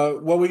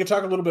 Well, we could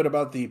talk a little bit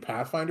about the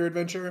Pathfinder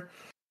adventure.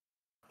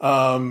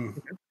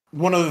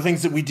 One of the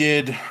things that we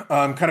did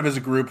kind of as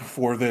a group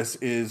for this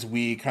is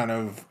we kind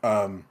of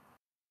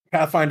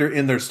Pathfinder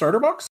in their starter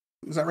box.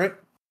 Is that right?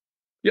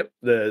 Yep,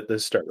 the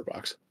starter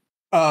box.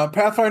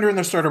 Pathfinder in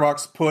their starter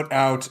box put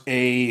out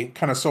a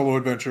kind of solo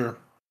adventure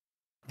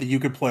that you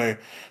could play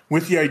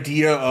with the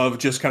idea of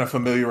just kind of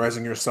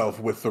familiarizing yourself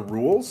with the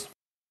rules.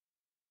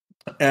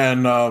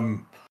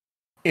 And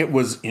it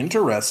was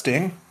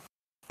interesting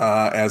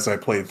as I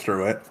played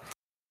through it.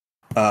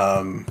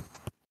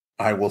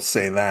 I will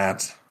say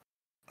that.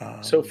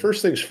 So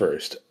first things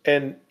first,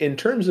 and in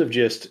terms of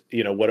just,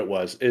 what it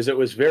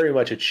was very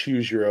much a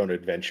choose your own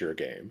adventure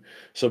game.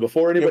 So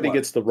before anybody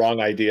gets the wrong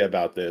idea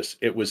about this,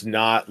 it was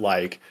not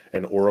like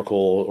an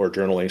Oracle or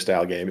journaling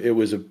style game. It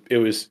was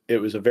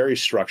a very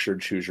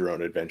structured choose your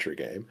own adventure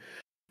game.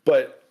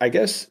 But I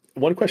guess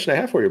one question I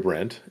have for you,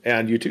 Brent,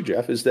 and you too,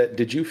 Jeff, is that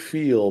did you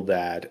feel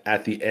that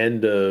at the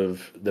end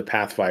of the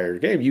Pathfinder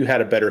game, you had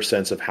a better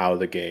sense of how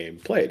the game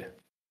played,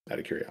 out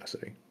of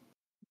curiosity?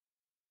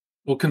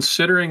 Well,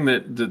 considering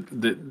that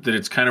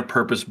it's kind of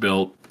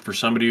purpose-built for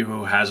somebody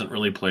who hasn't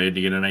really played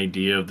to get an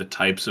idea of the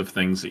types of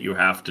things that you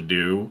have to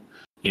do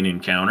in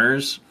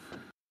encounters,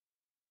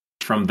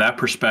 from that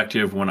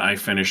perspective, when I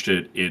finished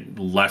it, it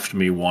left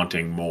me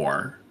wanting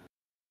more,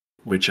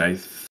 which I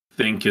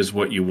think is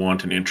what you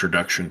want an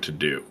introduction to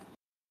do.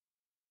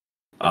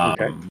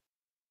 Okay.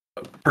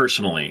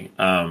 Personally,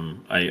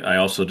 I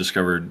also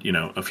discovered,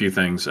 a few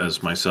things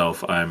as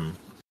myself. I'm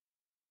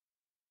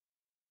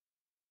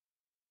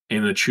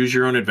in a choose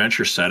your own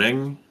adventure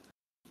setting,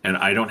 and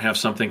I don't have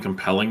something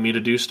compelling me to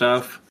do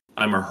stuff.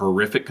 I'm a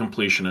horrific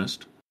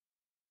completionist.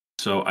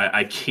 So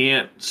I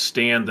can't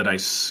stand that I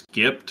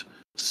skipped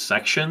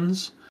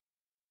sections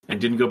and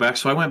didn't go back.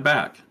 So I went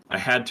back. I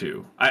had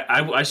to.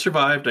 I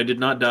survived. I did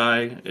not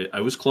die.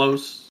 I was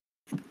close,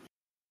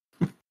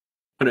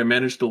 but I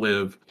managed to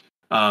live.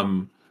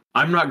 I'm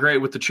not great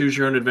with the choose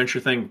your own adventure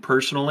thing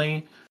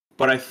personally,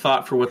 but I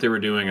thought for what they were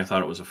doing, I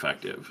thought it was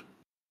effective.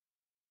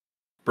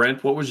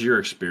 Brent, what was your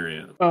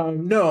experience?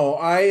 No,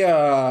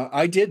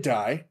 I did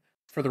die,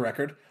 for the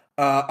record.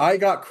 I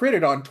got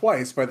critted on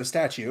twice by the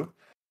statue,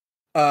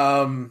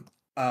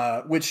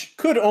 which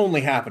could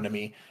only happen to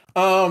me.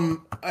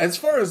 As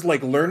far as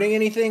like learning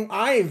anything,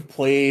 I've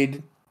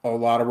played a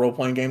lot of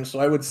role-playing games, so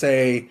I would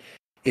say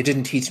it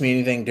didn't teach me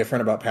anything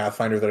different about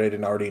Pathfinder that I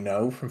didn't already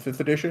know from 5th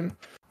edition.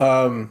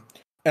 And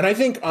I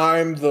think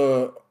I'm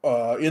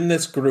in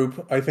this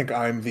group, I think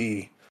I'm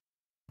the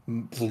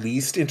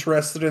least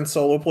interested in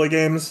solo play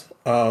games,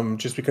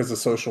 just because the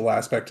social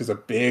aspect is a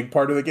big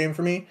part of the game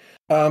for me.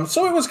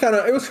 So it was kind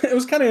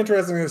of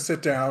interesting to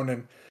sit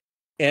down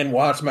and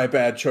watch my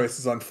bad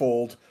choices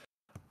unfold.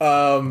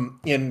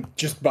 In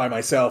just by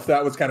myself.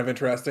 That was kind of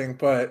interesting,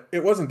 but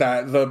it wasn't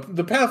that.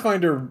 The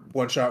Pathfinder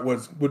one shot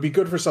would be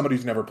good for somebody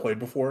who's never played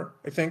before,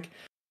 I think.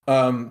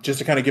 Just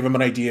to kind of give them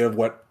an idea of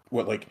what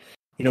like,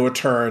 a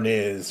turn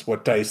is,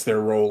 what dice they're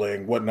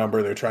rolling, what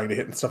number they're trying to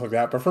hit and stuff like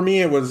that. But for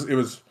me it was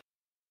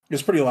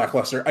pretty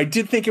lackluster. I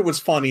did think it was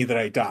funny that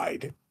I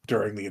died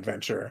during the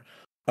adventure.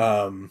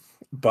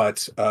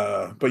 But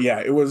yeah,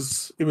 it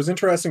was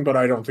interesting, but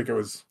I don't think it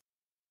was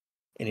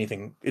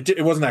anything.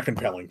 It wasn't that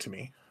compelling to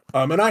me.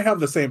 And I have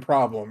the same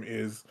problem,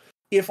 is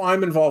if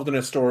I'm involved in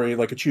a story,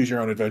 like a choose your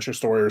own adventure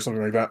story or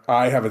something like that,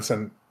 I have a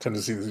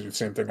tendency to do the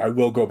same thing. I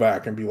will go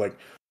back and be like,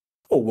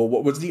 oh, well,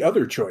 what was the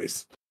other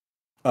choice?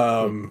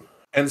 And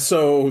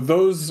so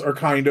those are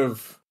kind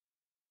of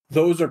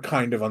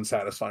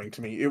unsatisfying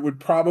to me. It would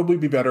probably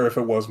be better if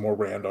it was more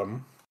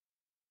random.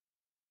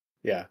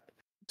 Yeah.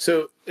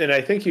 So, and I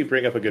think you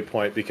bring up a good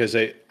point, because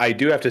I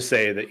do have to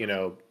say that,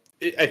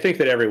 I think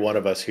that every one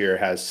of us here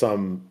has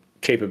some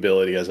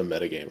capability as a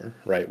metagamer,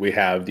 right? We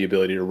have the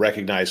ability to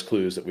recognize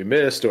clues that we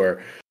missed,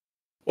 or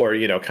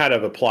kind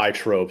of apply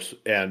tropes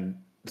and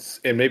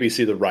maybe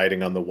see the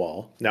writing on the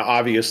wall. Now,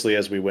 obviously,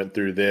 as we went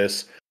through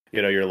this,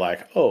 you're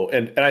like, oh,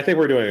 and I think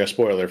we're doing a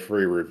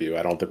spoiler-free review.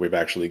 I don't think we've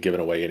actually given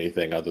away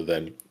anything other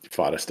than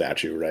fought a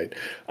statue, right?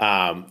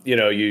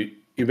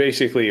 You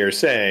basically are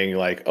saying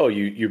like, oh,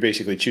 you're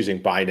basically choosing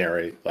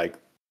binary, like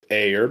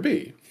A or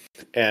B.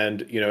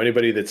 And,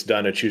 anybody that's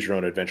done a choose your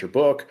own adventure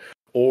book,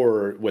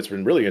 or what's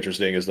been really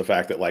interesting is the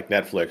fact that like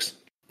Netflix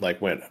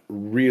went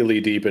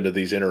really deep into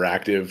these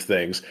interactive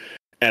things.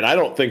 And I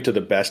don't think to the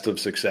best of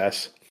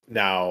success.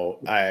 Now,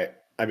 I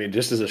mean,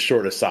 just as a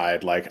short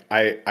aside, like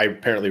I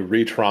apparently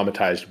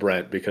re-traumatized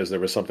Brent because there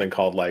was something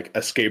called like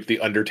Escape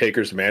the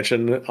Undertaker's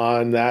Mansion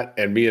on that.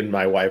 And me and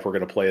my wife were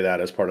going to play that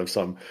as part of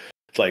some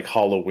like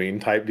Halloween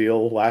type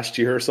deal last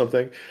year or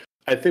something.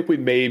 I think we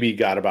maybe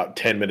got about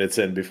 10 minutes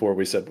in before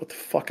we said, what the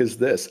fuck is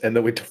this? And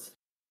then we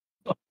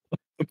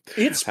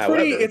it's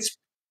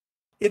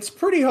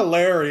pretty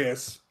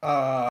hilarious.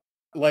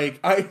 Like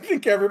I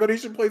think everybody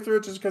should play through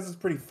it just because it's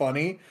pretty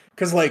funny.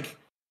 Because like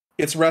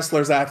it's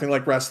wrestlers acting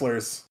like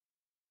wrestlers,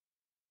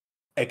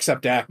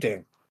 except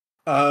acting.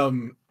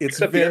 It's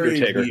except very the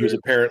Undertaker, weird. who's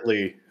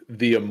apparently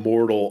the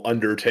immortal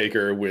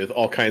Undertaker with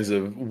all kinds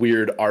of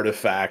weird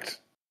artifact.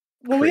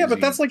 Well, yeah, but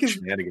that's like his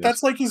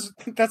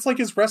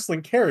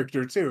wrestling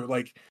character too.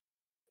 Like,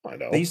 I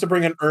know they used to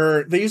bring an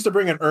urn. They used to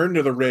bring an urn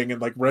to the ring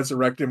and like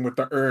resurrect him with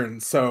the urn.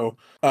 So,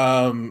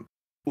 but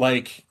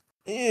like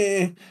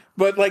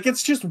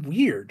it's just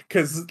weird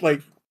because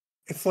like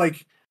it's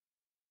like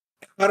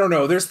I don't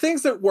know. There's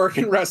things that work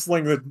in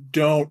wrestling that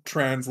don't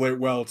translate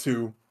well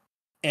to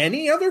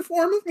any other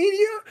form of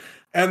media,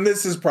 and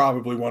this is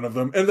probably one of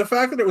them. And the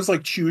fact that it was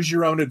like choose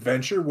your own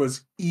adventure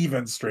was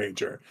even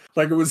stranger.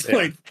 Like it was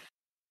like.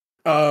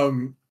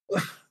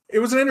 It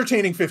was an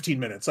entertaining 15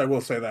 minutes, I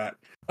will say that.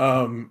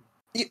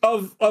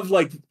 Of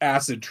like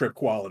acid trip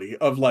quality,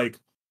 of like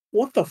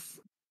what the f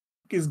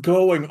is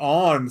going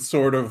on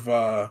sort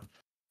of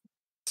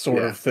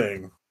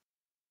thing.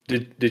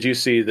 Did you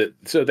see that?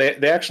 So they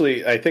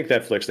actually, I think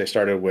Netflix, they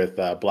started with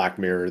Black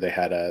Mirror. They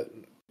had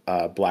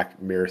a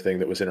Black Mirror thing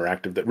that was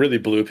interactive that really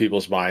blew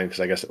people's mind because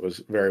I guess it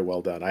was very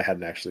well done. I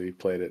hadn't actually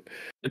played it.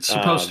 It's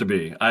supposed to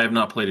be. I have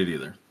not played it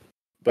either.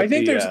 But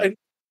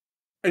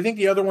I think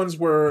the other ones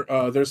were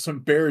there's some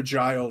Bear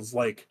Giles,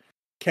 like,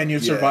 can you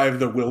survive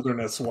the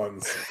wilderness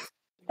ones?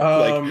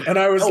 And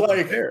I was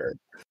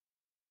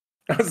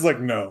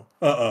no,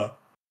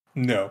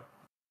 no.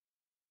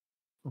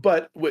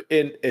 But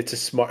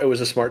it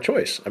was a smart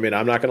choice. I mean,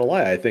 I'm not going to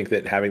lie. I think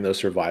that having those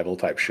survival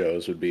type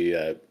shows would be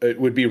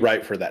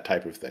right for that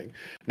type of thing.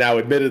 Now,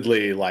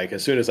 admittedly, like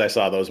as soon as I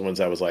saw those ones,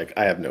 I was like,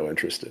 I have no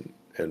interest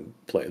in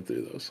playing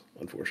through those,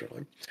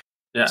 unfortunately.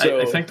 Yeah,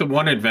 I think the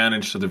one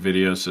advantage to the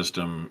video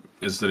system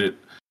is that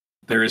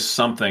there is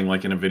something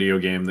like in a video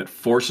game that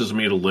forces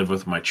me to live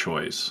with my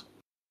choice.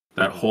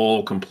 That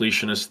whole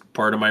completionist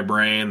part of my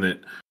brain that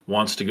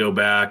wants to go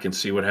back and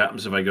see what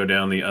happens if I go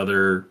down the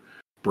other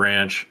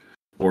branch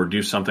or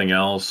do something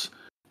else.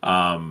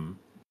 The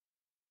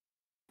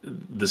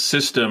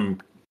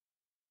system,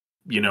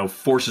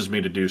 forces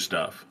me to do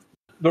stuff.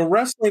 The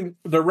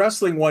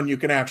wrestling one, you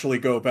can actually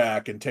go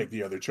back and take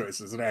the other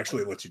choices and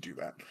actually let you do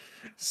that.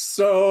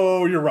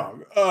 So you're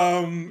wrong.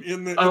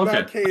 In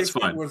that case,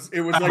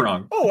 it was like,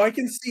 wrong. Oh, I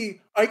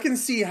can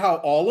see how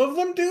all of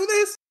them do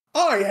this.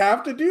 I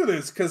have to do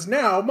this because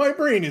now my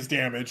brain is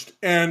damaged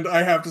and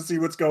I have to see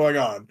what's going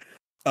on.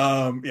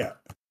 Yeah.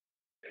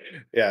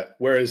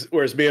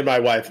 Whereas me and my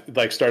wife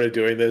like started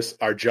doing this,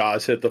 our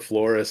jaws hit the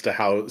floor as to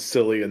how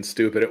silly and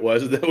stupid it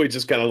was. That we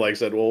just kind of like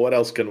said, well, what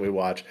else can we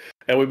watch?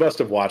 And we must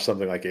have watched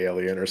something like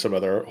Alien or some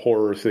other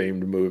horror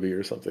themed movie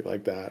or something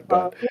like that.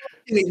 But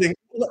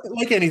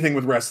anything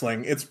with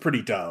wrestling, it's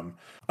pretty dumb.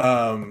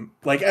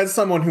 Like as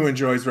someone who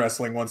enjoys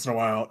wrestling once in a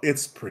while,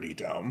 it's pretty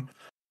dumb.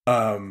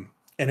 And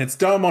it's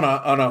dumb on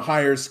a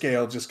higher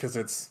scale just because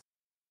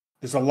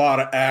there's a lot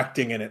of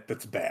acting in it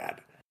that's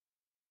bad.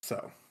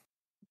 So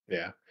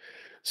yeah.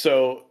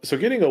 So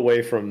getting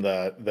away from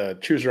the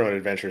choose your own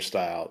adventure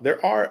style,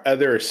 there are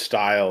other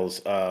styles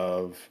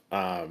of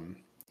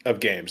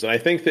games, and I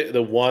think that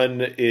the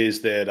one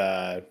is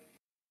that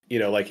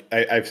like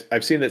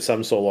I've seen that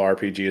some solo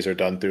RPGs are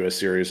done through a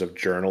series of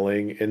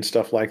journaling and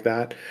stuff like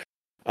that.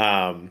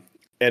 And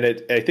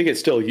I think it's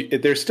still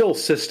there's still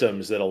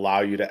systems that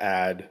allow you to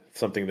add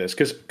something to this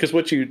because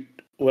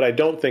what I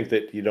don't think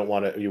that you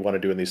want to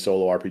do in these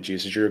solo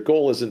RPGs is your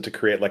goal isn't to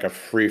create like a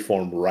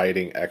freeform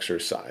writing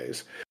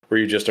exercise where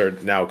you just are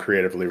now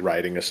creatively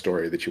writing a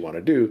story that you want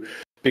to do,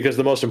 because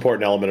the most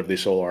important element of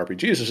these solo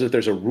RPGs is that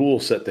there's a rule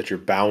set that you're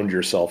bound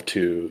yourself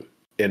to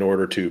in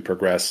order to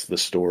progress the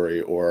story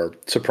or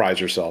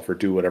surprise yourself or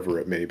do whatever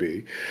it may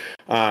be.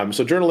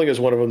 So journaling is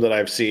one of them that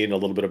I've seen a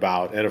little bit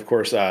about. And of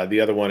course, the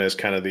other one is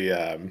kind of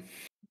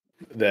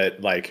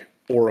that like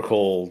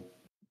Oracle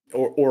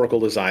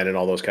design and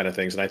all those kind of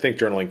things. And I think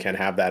journaling can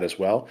have that as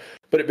well.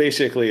 But it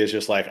basically is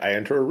just like, I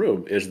enter a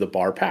room. Is the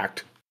bar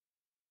packed?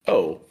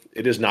 Oh,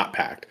 it is not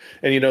packed.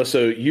 And,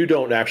 so you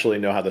don't actually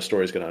know how the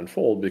story is going to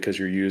unfold because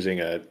you're using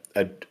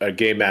a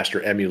Game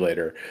Master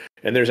emulator.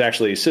 And there's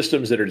actually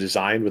systems that are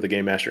designed with a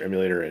Game Master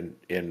emulator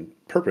in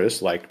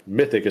purpose, like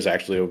Mythic is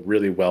actually a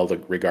really well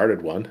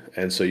regarded one.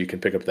 And so you can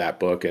pick up that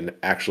book and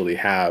actually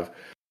have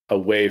a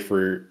way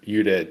for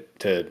you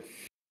to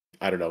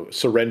I don't know,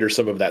 surrender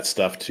some of that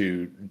stuff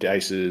to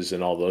dices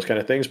and all those kind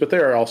of things. But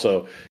there are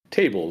also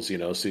tables,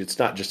 so it's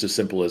not just as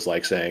simple as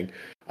like saying,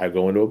 I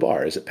go into a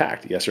bar. Is it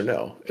packed? Yes or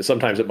no?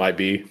 Sometimes it might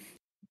be,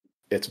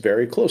 it's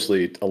very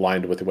closely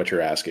aligned with what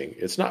you're asking.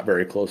 It's not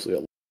very closely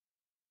aligned.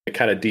 It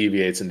kind of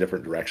deviates in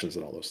different directions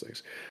and all those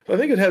things. So I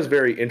think it has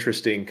very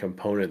interesting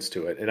components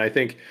to it. And I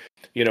think,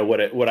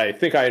 what I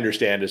think I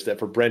understand is that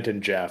for Brent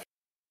and Jeff,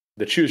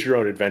 the choose your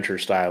own adventure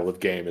style of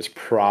game is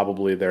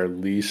probably their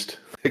least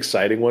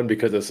exciting one,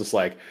 because it's just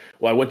like,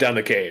 well, I went down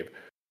the cave.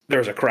 There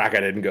was a crack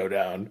I didn't go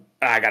down.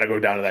 I got to go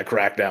down to that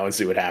crack now and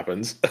see what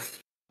happens.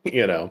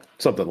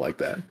 Something like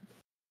that.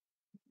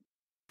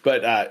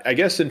 But I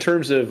guess in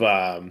terms of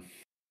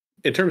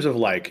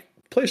like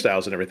play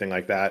styles and everything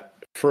like that,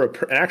 for an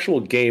actual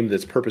game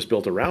that's purpose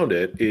built around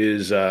it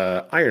is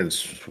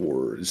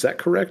Ironsworn. Is that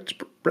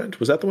correct, Brent?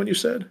 Was that the one you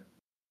said?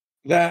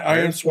 That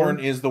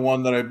Ironsworn is the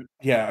one that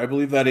I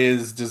believe that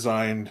is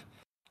designed,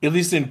 at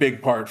least in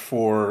big part,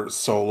 for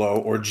solo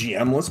or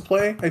GM-less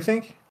play, I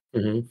think.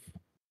 Mm-hmm.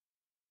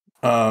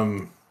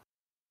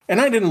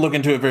 And I didn't look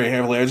into it very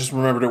heavily. I just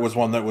remembered it was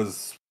one that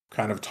was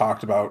kind of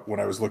talked about when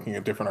I was looking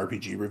at different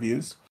RPG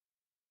reviews.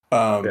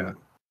 Yeah.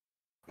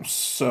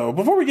 So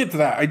before we get to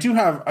that,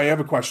 I have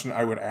a question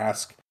I would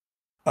ask,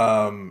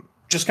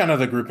 just kind of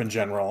the group in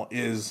general,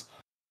 is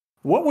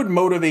what would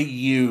motivate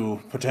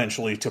you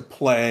potentially to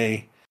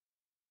play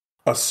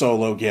a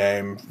solo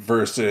game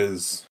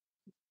versus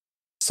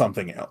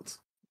something else?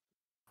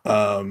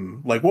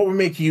 Like what would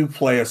make you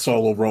play a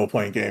solo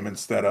role-playing game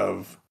instead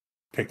of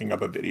picking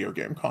up a video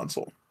game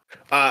console?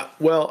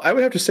 Well, I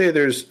would have to say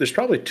there's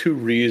probably two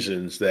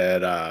reasons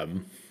that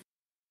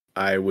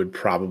I would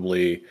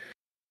probably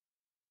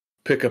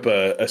pick up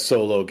a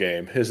solo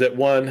game. Is that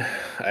one,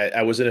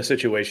 I was in a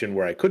situation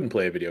where I couldn't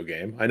play a video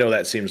game. I know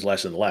that seems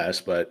less and less,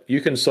 but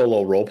you can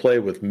solo role play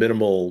with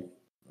minimal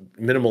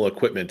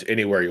equipment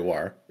anywhere you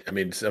are. I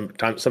mean,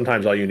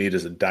 sometimes all you need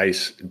is a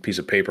dice and piece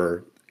of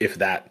paper. If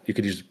that, you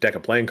could use a deck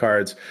of playing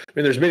cards. I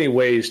mean, there's many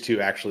ways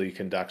to actually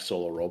conduct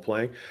solo role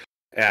playing.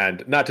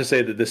 And not to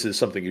say that this is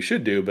something you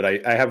should do, but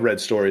I have read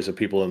stories of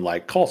people in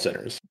like call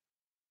centers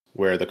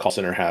where the call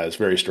center has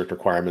very strict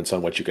requirements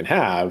on what you can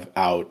have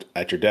out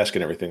at your desk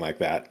and everything like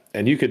that.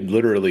 And you could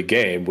literally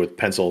game with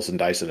pencils and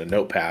dice and a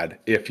notepad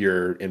if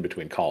you're in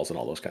between calls and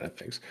all those kind of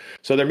things.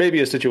 So there may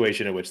be a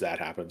situation in which that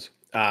happens.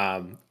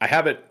 I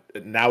haven't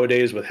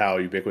nowadays with how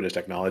ubiquitous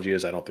technology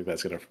is. I don't think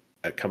that's going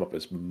to come up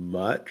as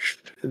much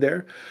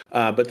there.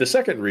 But the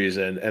second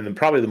reason, and then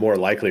probably the more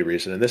likely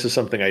reason, and this is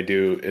something I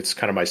do, it's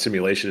kind of my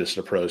simulationist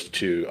approach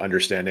to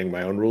understanding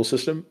my own rule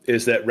system,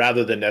 is that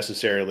rather than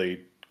necessarily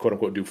quote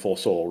unquote do full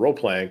solo role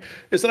playing,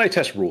 is that I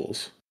test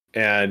rules.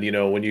 And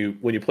when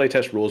you play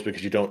test rules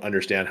because you don't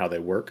understand how they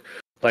work,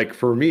 like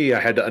for me, I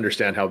had to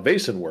understand how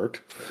Vaesen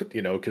worked,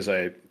 because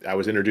I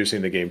was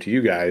introducing the game to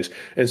you guys.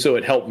 And so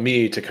it helped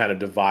me to kind of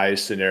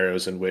devise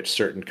scenarios in which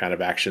certain kind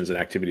of actions and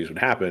activities would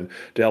happen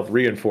to help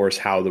reinforce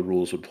how the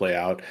rules would play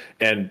out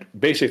and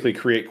basically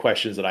create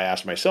questions that I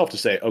asked myself to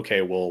say,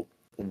 okay, well,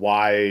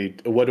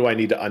 what do I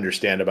need to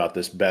understand about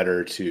this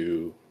better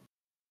to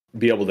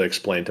be able to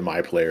explain to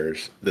my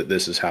players that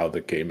this is how the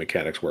game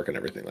mechanics work and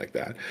everything like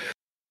that.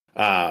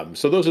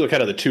 So those are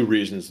the two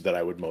reasons that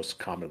I would most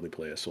commonly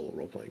play a solo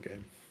role-playing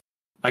game.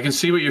 I can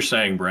see what you're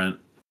saying, Brent.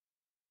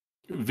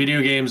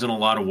 Video games in a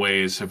lot of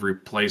ways have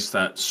replaced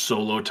that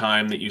solo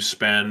time that you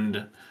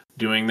spend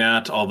doing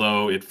that,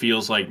 although it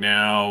feels like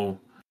now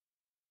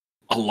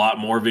a lot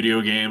more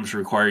video games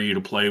require you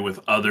to play with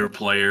other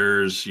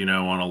players, on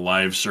a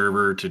live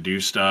server to do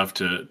stuff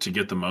to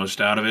get the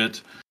most out of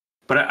it.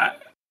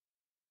 But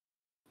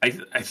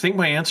I think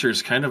my answer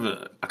is kind of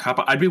a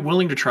cop. I'd be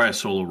willing to try a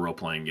solo role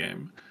playing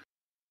game,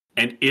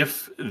 and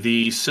if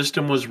the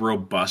system was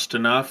robust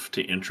enough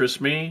to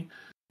interest me,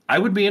 I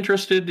would be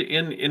interested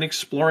in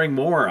exploring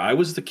more. I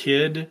was the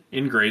kid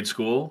in grade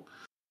school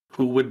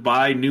who would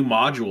buy new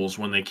modules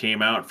when they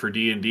came out for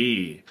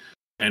D&D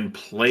and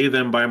play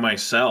them by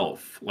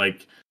myself.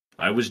 Like,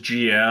 I was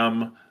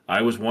GM,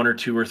 I was one or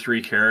two or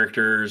three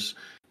characters.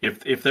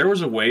 If there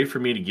was a way for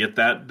me to get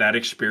that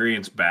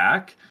experience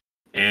back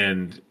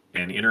and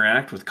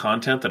interact with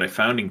content that I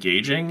found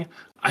engaging,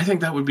 I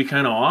think that would be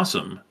kind of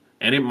awesome.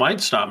 And it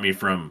might stop me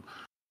from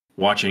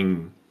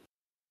watching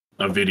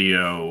a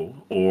video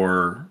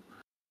or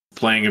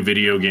playing a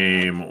video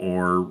game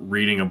or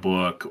reading a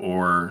book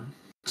or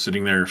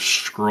sitting there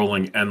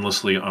scrolling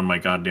endlessly on my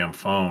goddamn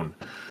phone.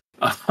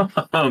 I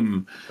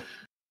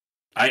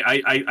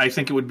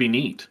think it would be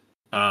neat.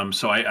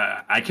 So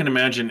I can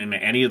imagine in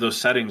any of those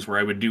settings where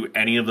I would do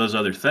any of those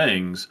other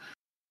things.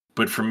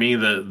 But for me,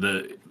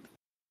 the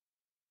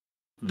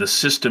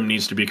system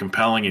needs to be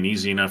compelling and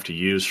easy enough to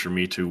use for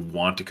me to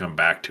want to come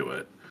back to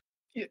it.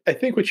 I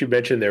think what you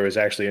mentioned there was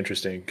actually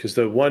interesting, because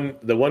the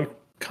one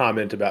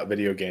comment about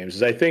video games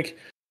is, I think,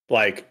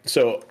 like,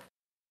 so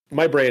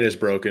my brain is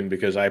broken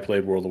because I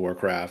played World of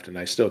Warcraft and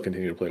I still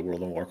continue to play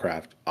World of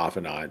Warcraft off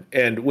and on.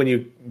 And when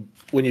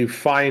you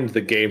find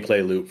the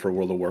gameplay loop for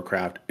World of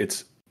Warcraft,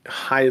 it's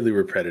highly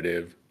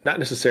repetitive, not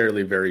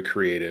necessarily very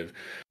creative,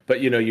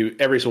 but you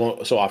every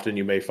so often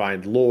you may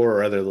find lore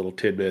or other little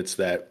tidbits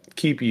that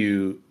keep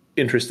you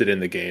interested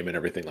in the game and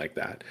everything like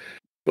that.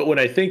 But what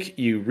I think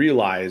you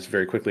realize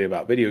very quickly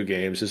about video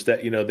games is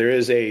that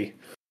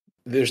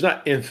there's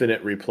not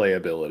infinite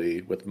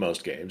replayability with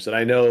most games. And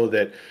I know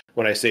that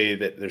when I say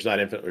that there's not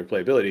infinite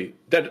replayability,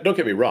 don't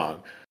get me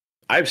wrong.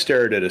 I've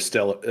stared at a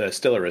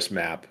Stellaris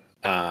map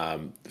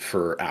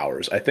for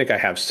hours. I think I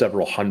have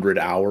several hundred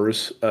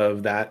hours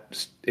of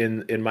that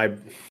in my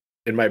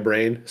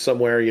brain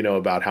somewhere,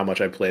 about how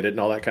much I played it and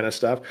all that kind of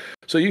stuff.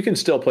 So you can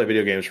still play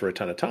video games for a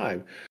ton of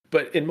time.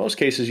 But in most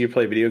cases, you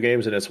play video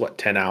games and it's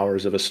 10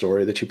 hours of a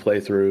story that you play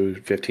through,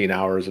 15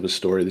 hours of a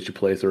story that you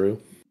play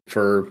through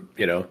for,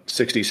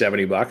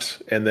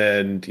 $60-$70. And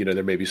then,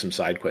 there may be some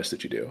side quests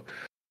that you do.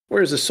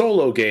 Whereas a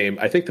solo game,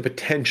 I think the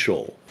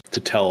potential to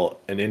tell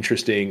an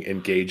interesting,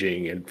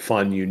 engaging, and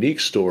fun,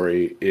 unique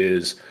story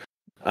is,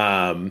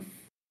 it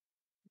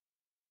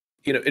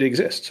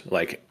exists.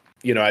 Like,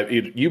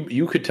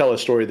 you could tell a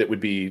story that would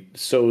be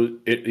so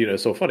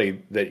funny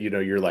that,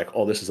 you're like,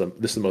 oh, this is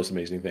the most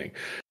amazing thing.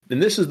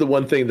 And this is the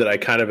one thing that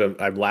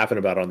I'm laughing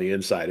about on the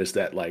inside, is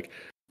that, like,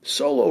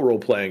 solo role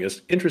playing,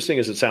 as interesting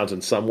as it sounds in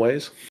some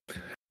ways,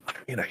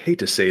 I hate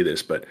to say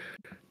this, but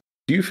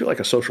do you feel like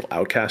a social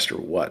outcast or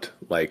what?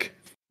 Like,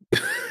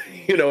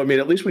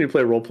 at least when you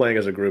play role playing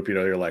as a group,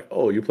 you're like,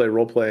 oh, you play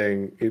role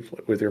playing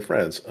with your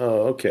friends.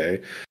 Oh,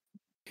 okay.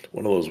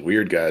 One of those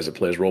weird guys that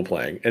plays role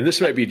playing. And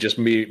this might be just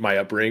my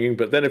upbringing,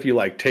 but then if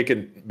you take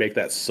and make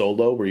that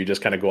solo where you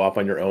just kind of go off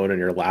on your own and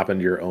you're laughing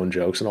to your own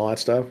jokes and all that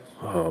stuff.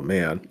 Oh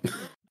man.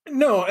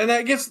 No, and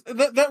I guess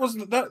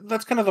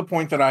that's kind of the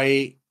point that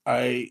I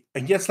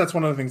guess that's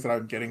one of the things that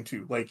I'm getting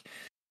to. Like,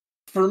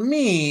 for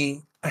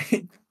me,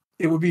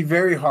 it would be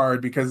very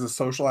hard because the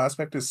social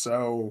aspect is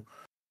so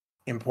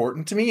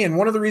important to me. And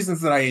one of the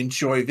reasons that I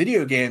enjoy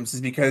video games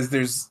is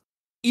because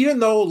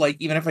even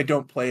if I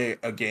don't play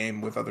a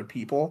game with other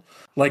people,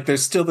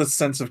 there's still this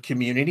sense of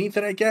community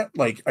that I get.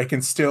 Like, I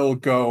can still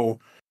go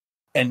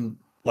and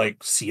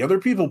see other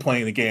people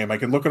playing the game. I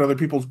can look at other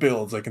people's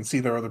builds. I can see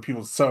their other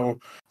people's. So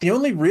the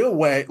only real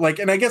way,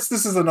 and I guess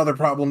this is another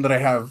problem that I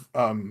have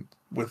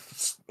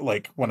with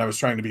when I was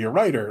trying to be a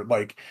writer,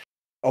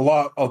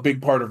 a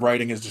big part of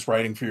writing is just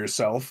writing for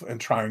yourself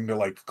and trying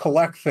to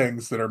collect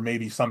things that are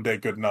maybe someday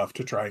good enough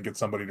to try and get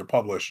somebody to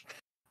publish.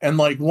 And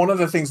one of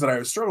the things that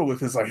I struggle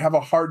with is I have a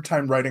hard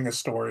time writing a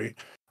story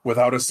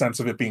without a sense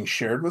of it being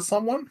shared with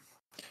someone.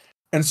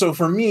 And so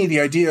for me, the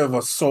idea of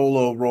a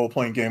solo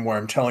role-playing game where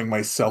I'm telling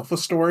myself a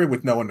story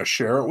with no one to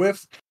share it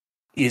with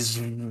is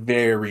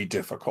very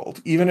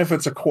difficult. Even if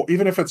it's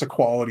a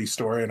quality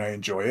story and I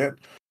enjoy it,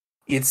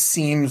 it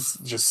seems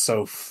just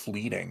so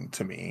fleeting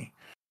to me.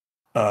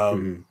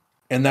 And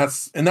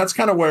that's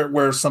kind of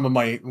where some of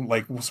my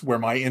where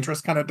my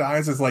interest kind of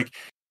dies, is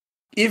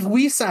if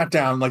we sat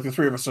down, the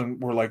three of us, and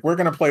we're we're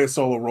going to play a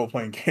solo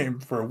role-playing game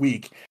for a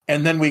week,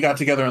 and then we got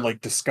together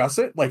and discuss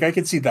it, I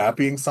could see that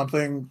being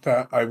something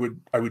that I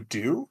would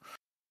do.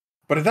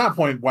 But at that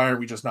point, why are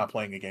we just not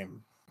playing a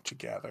game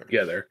together?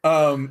 Yeah.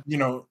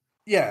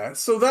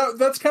 So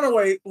that's kind of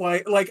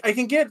why, I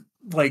can get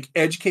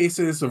edge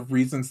cases of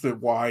reasons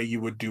that why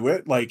you would do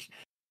it. Like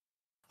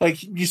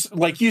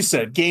you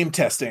said, game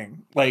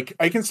testing.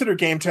 I consider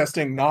game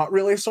testing not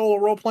really solo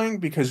role-playing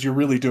because you're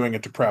really doing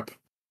it to prep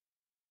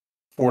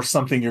or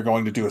something you're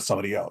going to do with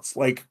somebody else.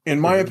 In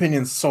my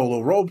opinion, solo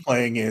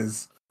role-playing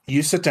is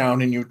you sit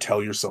down and you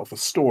tell yourself a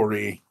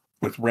story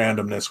with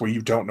randomness where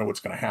you don't know what's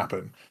going to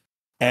happen.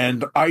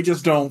 And I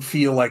just don't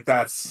feel like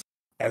that's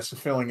as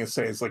fulfilling as,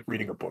 say, as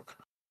reading a book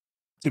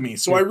to me.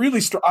 So I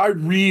really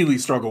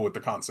struggle with the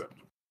concept.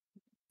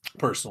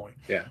 personally.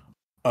 Yeah.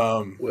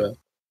 Um, Well,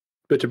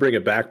 but to bring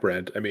it back,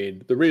 Brent, I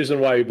mean, the reason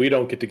why we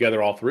don't get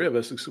together, all three of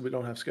us, is because we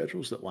don't have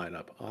schedules that line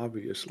up,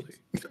 obviously.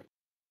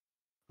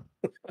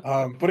 but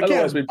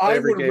Otherwise, again, we'd play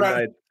every game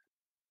night.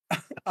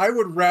 I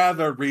would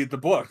rather read the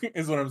book,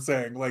 is what I'm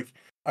saying. Like,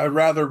 I'd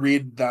rather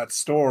read that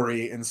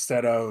story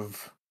instead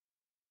of,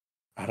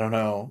 I don't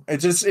know.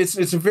 It's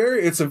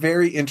a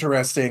very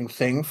interesting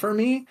thing for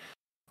me,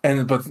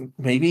 but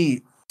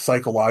maybe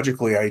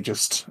psychologically,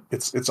 it's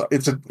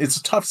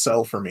a tough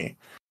sell for me.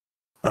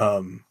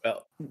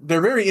 Well,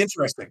 They're very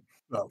interesting,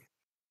 though.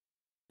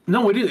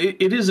 No,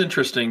 it is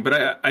interesting,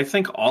 but I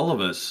think all of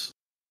us,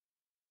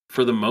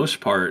 for the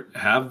most part,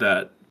 have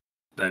that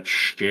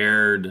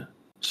shared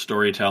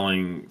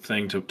storytelling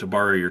thing, to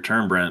borrow your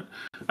term, Brent.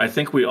 I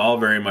think we all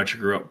very much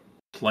grew up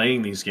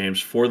playing these games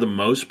for the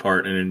most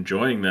part and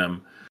enjoying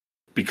them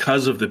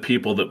because of the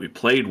people that we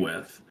played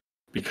with,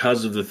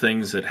 because of the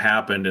things that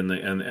happened and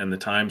the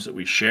times that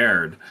we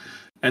shared.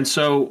 And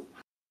so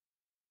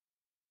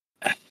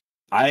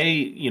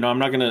I'm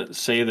not going to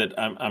say that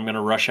I'm going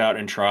to rush out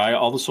and try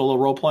all the solo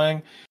role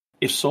playing.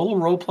 If solo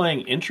role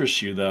playing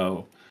interests you,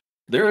 though,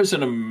 there is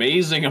an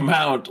amazing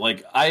amount.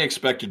 Like, I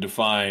expected to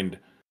find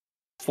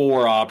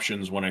 4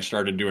 options when I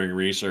started doing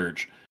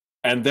research,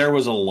 and there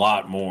was a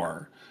lot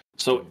more.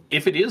 So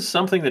if it is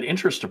something that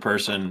interests a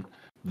person,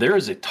 there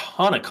is a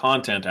ton of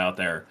content out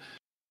there.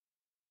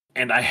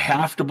 And I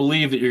have to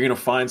believe that you're going to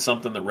find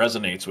something that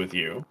resonates with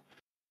you.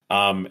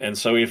 And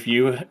so if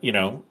you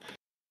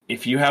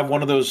have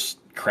one of those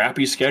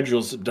crappy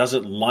schedules that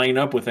doesn't line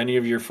up with any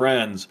of your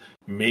friends,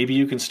 maybe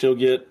you can still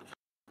get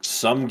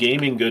some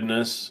gaming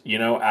goodness,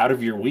 out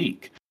of your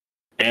week.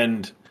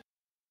 And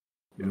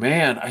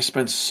man, I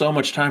spend so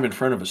much time in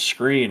front of a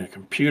screen, a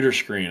computer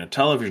screen, a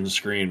television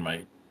screen,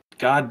 my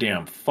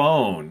goddamn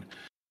phone,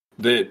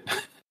 that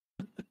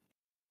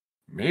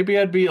maybe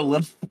I'd be a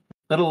little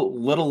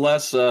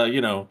less,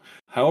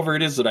 however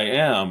it is that I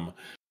am,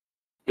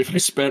 if I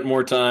spent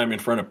more time in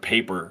front of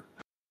paper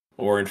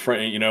or in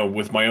front,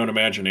 with my own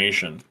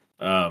imagination.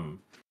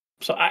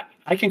 So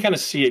I can kind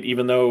of see it,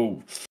 even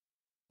though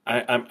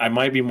I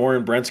might be more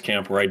in Brent's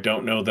camp, where I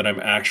don't know that I'm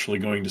actually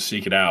going to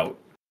seek it out.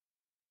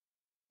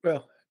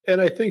 Well, and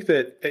I think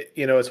that,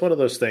 it's one of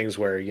those things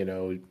where,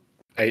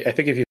 I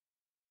think if you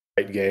have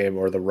the right game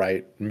or the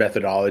right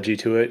methodology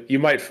to it, you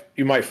might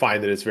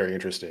find that it's very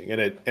interesting.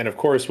 And of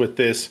course with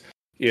this,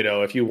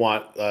 if you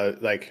want,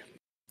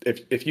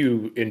 if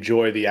you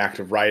enjoy the act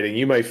of writing,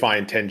 you might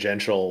find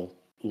tangential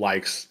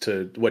likes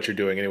to what you're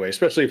doing anyway,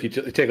 especially if you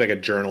take like a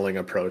journaling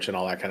approach and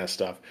all that kind of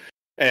stuff.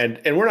 And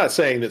we're not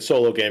saying that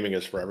solo gaming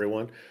is for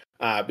everyone.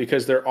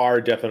 Because there are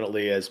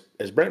definitely, as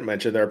Brent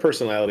mentioned, there are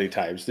personality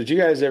types. Did you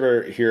guys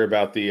ever hear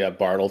about the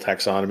Bartle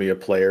taxonomy of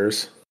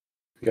players?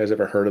 You guys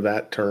ever heard of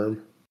that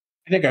term?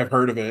 I think I've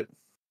heard of it.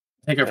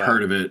 I think I've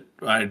heard of it.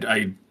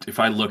 I if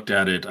I looked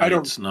at it,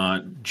 it's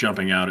not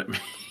jumping out at me.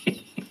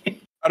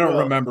 I don't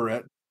remember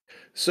it.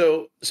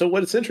 So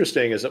what's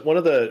interesting is that one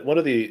of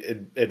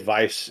the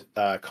advice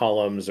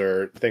columns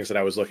or things that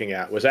I was looking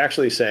at was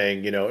actually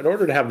saying, in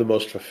order to have the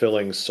most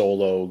fulfilling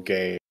solo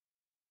game,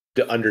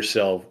 to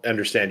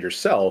understand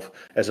yourself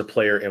as a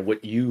player and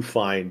what you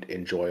find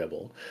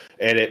enjoyable.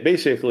 And it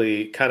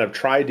basically kind of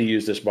tried to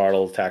use this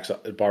Bartle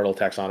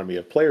taxonomy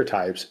of player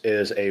types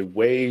as a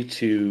way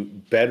to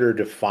better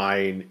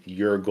define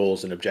your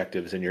goals and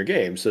objectives in your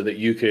game, so that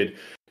you could,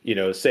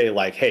 say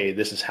like, hey,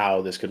 this is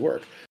how this could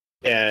work.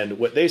 And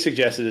what they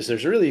suggested is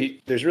there's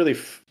really,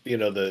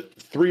 the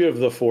 3 of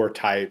the 4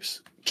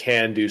 types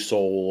can do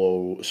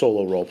solo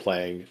role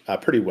playing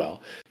pretty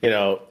well,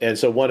 and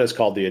so one is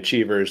called the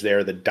achievers.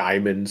 They're the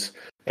diamonds,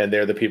 and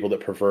they're the people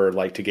that prefer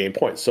to gain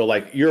points. So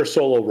like your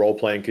solo role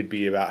playing could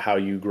be about how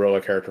you grow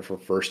a character from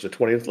 1st to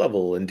 20th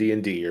level in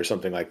D&D or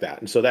something like that.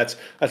 And so that's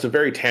a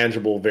very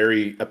tangible,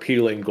 very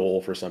appealing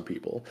goal for some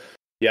people.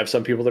 You have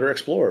some people that are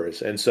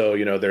explorers. And so,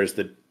 there's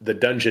the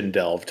dungeon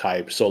delve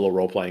type solo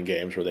role-playing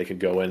games where they can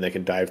go in, they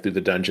can dive through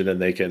the dungeon,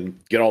 and they can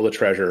get all the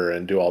treasure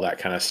and do all that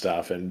kind of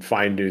stuff and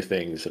find new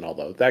things. And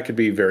although that could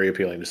be very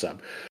appealing to some.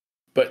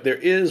 But there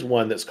is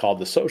one that's called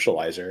the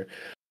socializer.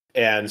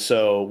 And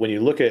so when you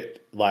look at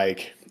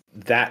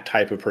that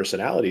type of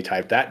personality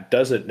type, that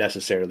doesn't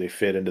necessarily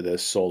fit into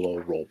this solo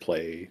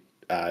role-play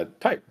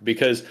type,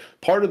 because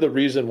part of the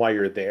reason why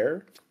you're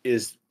there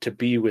is to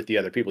be with the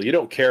other people. You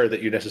don't care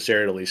that you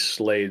necessarily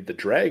slayed the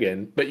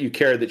dragon, but you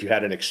care that you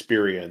had an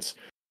experience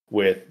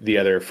with the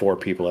other 4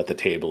 people at the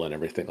table and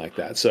everything like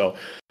that. So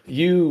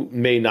you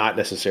may not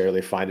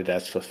necessarily find it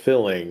as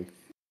fulfilling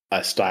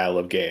a style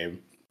of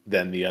game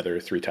than the other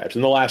 3 types.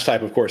 And the last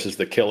type, of course, is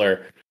the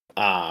killer.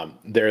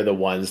 They're the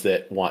ones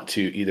that want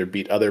to either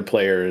beat other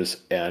players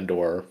and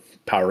or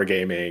power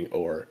gaming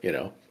or,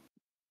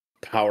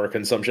 power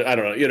consumption. I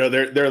don't know.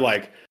 They're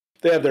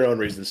they have their own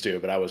reasons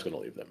too, but I was going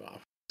to leave them off.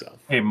 So.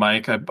 Hey,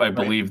 Mike, I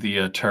believe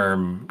the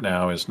term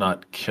now is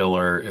not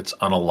killer, it's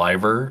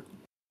unaliver.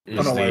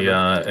 Is the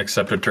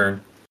accepted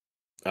term.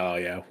 Oh,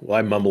 yeah. Well,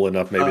 I mumble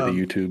enough, maybe the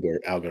YouTube or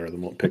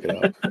algorithm won't pick it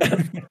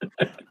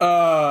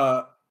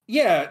up.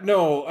 Yeah,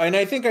 no, and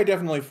I think I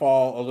definitely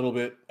fall a little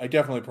bit. I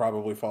definitely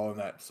probably fall in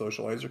that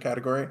socializer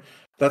category.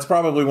 That's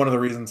probably one of the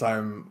reasons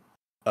I'm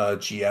a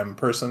GM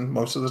person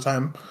most of the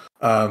time.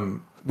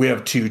 We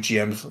have 2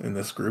 GMs in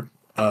this group,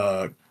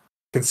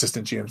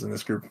 consistent GMs in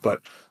this group,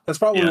 but that's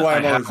probably Yeah, why I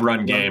I'm have always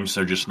run games.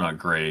 They're just not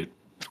great.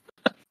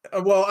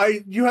 Well,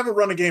 you haven't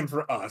run a game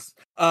for us.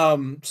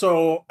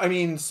 So I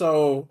mean,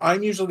 so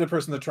I'm usually the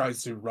person that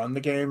tries to run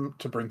the game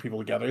to bring people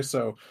together.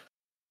 So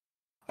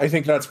I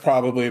think that's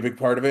probably a big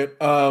part of it.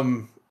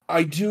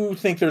 I do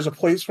think there's a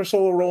place for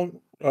solo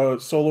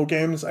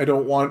games. I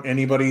don't want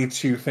anybody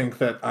to think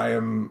that I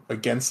am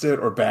against it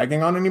or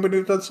bagging on anybody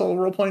that does solo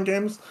role playing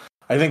games.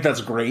 I think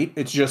that's great.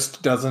 It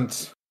just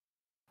doesn't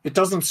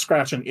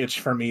scratch an itch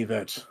for me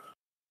that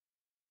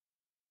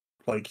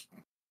like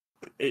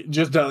it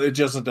just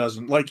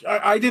doesn't like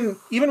I didn't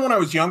even when I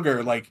was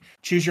younger, like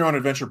choose your own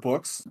adventure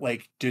books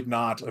like did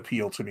not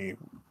appeal to me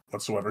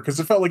whatsoever because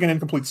it felt like an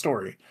incomplete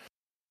story.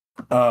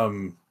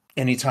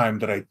 Anytime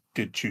that I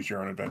did choose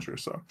your own adventure.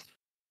 So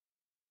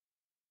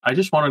I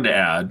just wanted to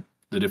add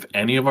that if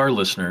any of our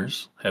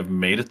listeners have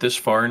made it this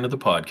far into the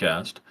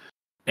podcast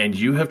and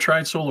you have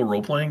tried solo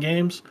role playing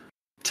games,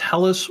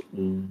 tell us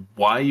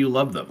why you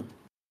love them.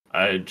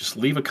 I just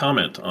leave a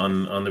comment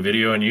on the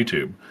video on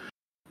YouTube,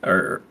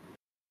 or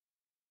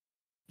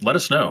let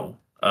us know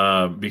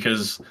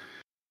because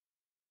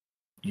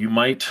you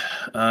might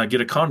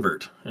get a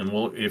convert, and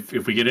we'll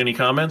if we get any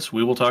comments,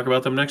 we will talk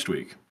about them next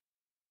week.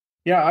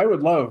 yeah, I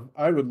would love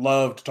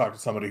to talk to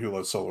somebody who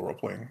loves solo role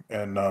playing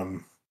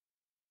and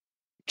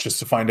just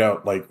to find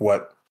out like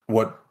what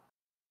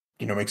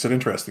makes it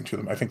interesting to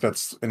them. I think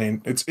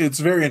it's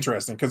very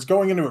interesting because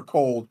going into it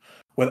cold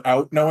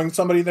without knowing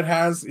somebody that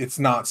has, it's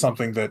not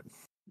something that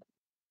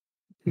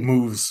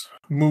moves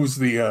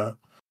the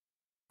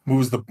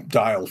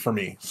dial for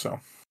me. So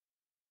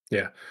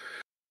Yeah.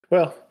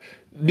 Well,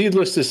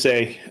 needless to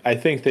say, I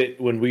think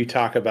that when we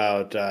talk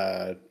about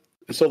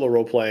solo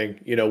role playing,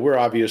 we're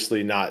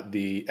obviously not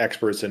the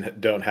experts and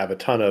don't have a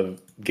ton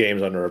of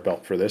games under our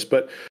belt for this,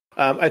 but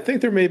I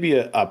think there may be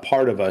a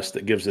part of us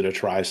that gives it a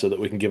try so that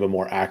we can give a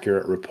more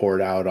accurate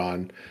report out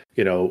on,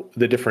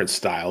 the different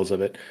styles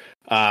of it.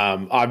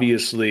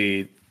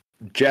 Obviously,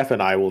 Jeff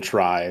and I will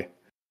try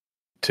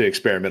to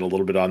experiment a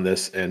little bit on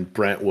this, and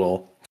Brent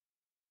will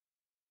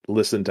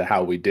listen to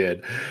how we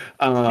did.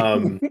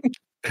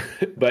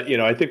 But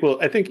I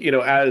think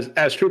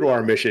as true to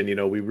our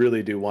mission, we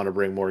really do want to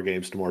bring more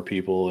games to more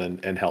people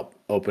and help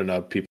open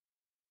up people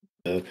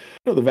the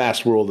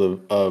vast world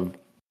of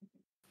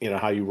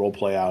how you role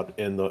play out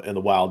in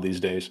the wild these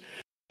days.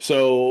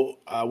 So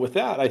with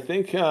that, I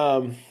think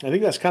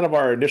that's kind of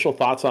our initial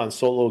thoughts on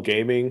solo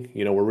gaming.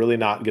 We're really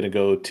not going to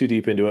go too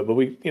deep into it, but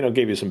we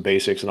gave you some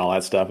basics and all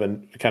that stuff,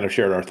 and kind of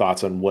shared our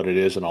thoughts on what it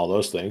is and all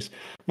those things.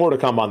 More to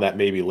come on that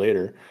maybe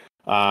later,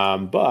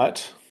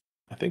 but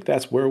I think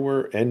that's where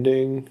we're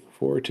ending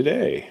for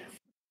today.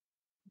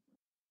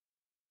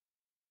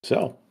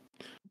 So,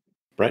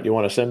 Brent, you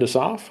want to send us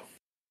off?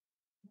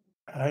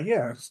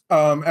 Yes.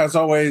 As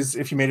always,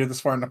 if you made it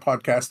this far in the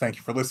podcast, thank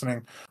you for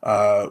listening.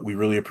 We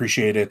really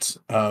appreciate it.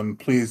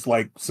 Please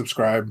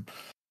subscribe,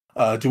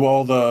 do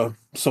all the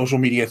social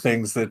media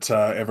things that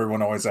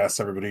everyone always asks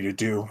everybody to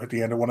do at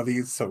the end of one of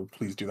these. So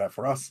please do that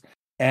for us.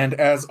 And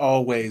as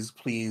always,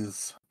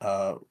 please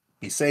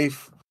be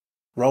safe,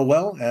 roll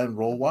well, and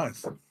roll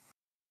wise.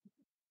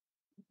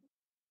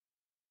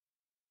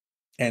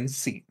 And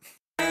seat.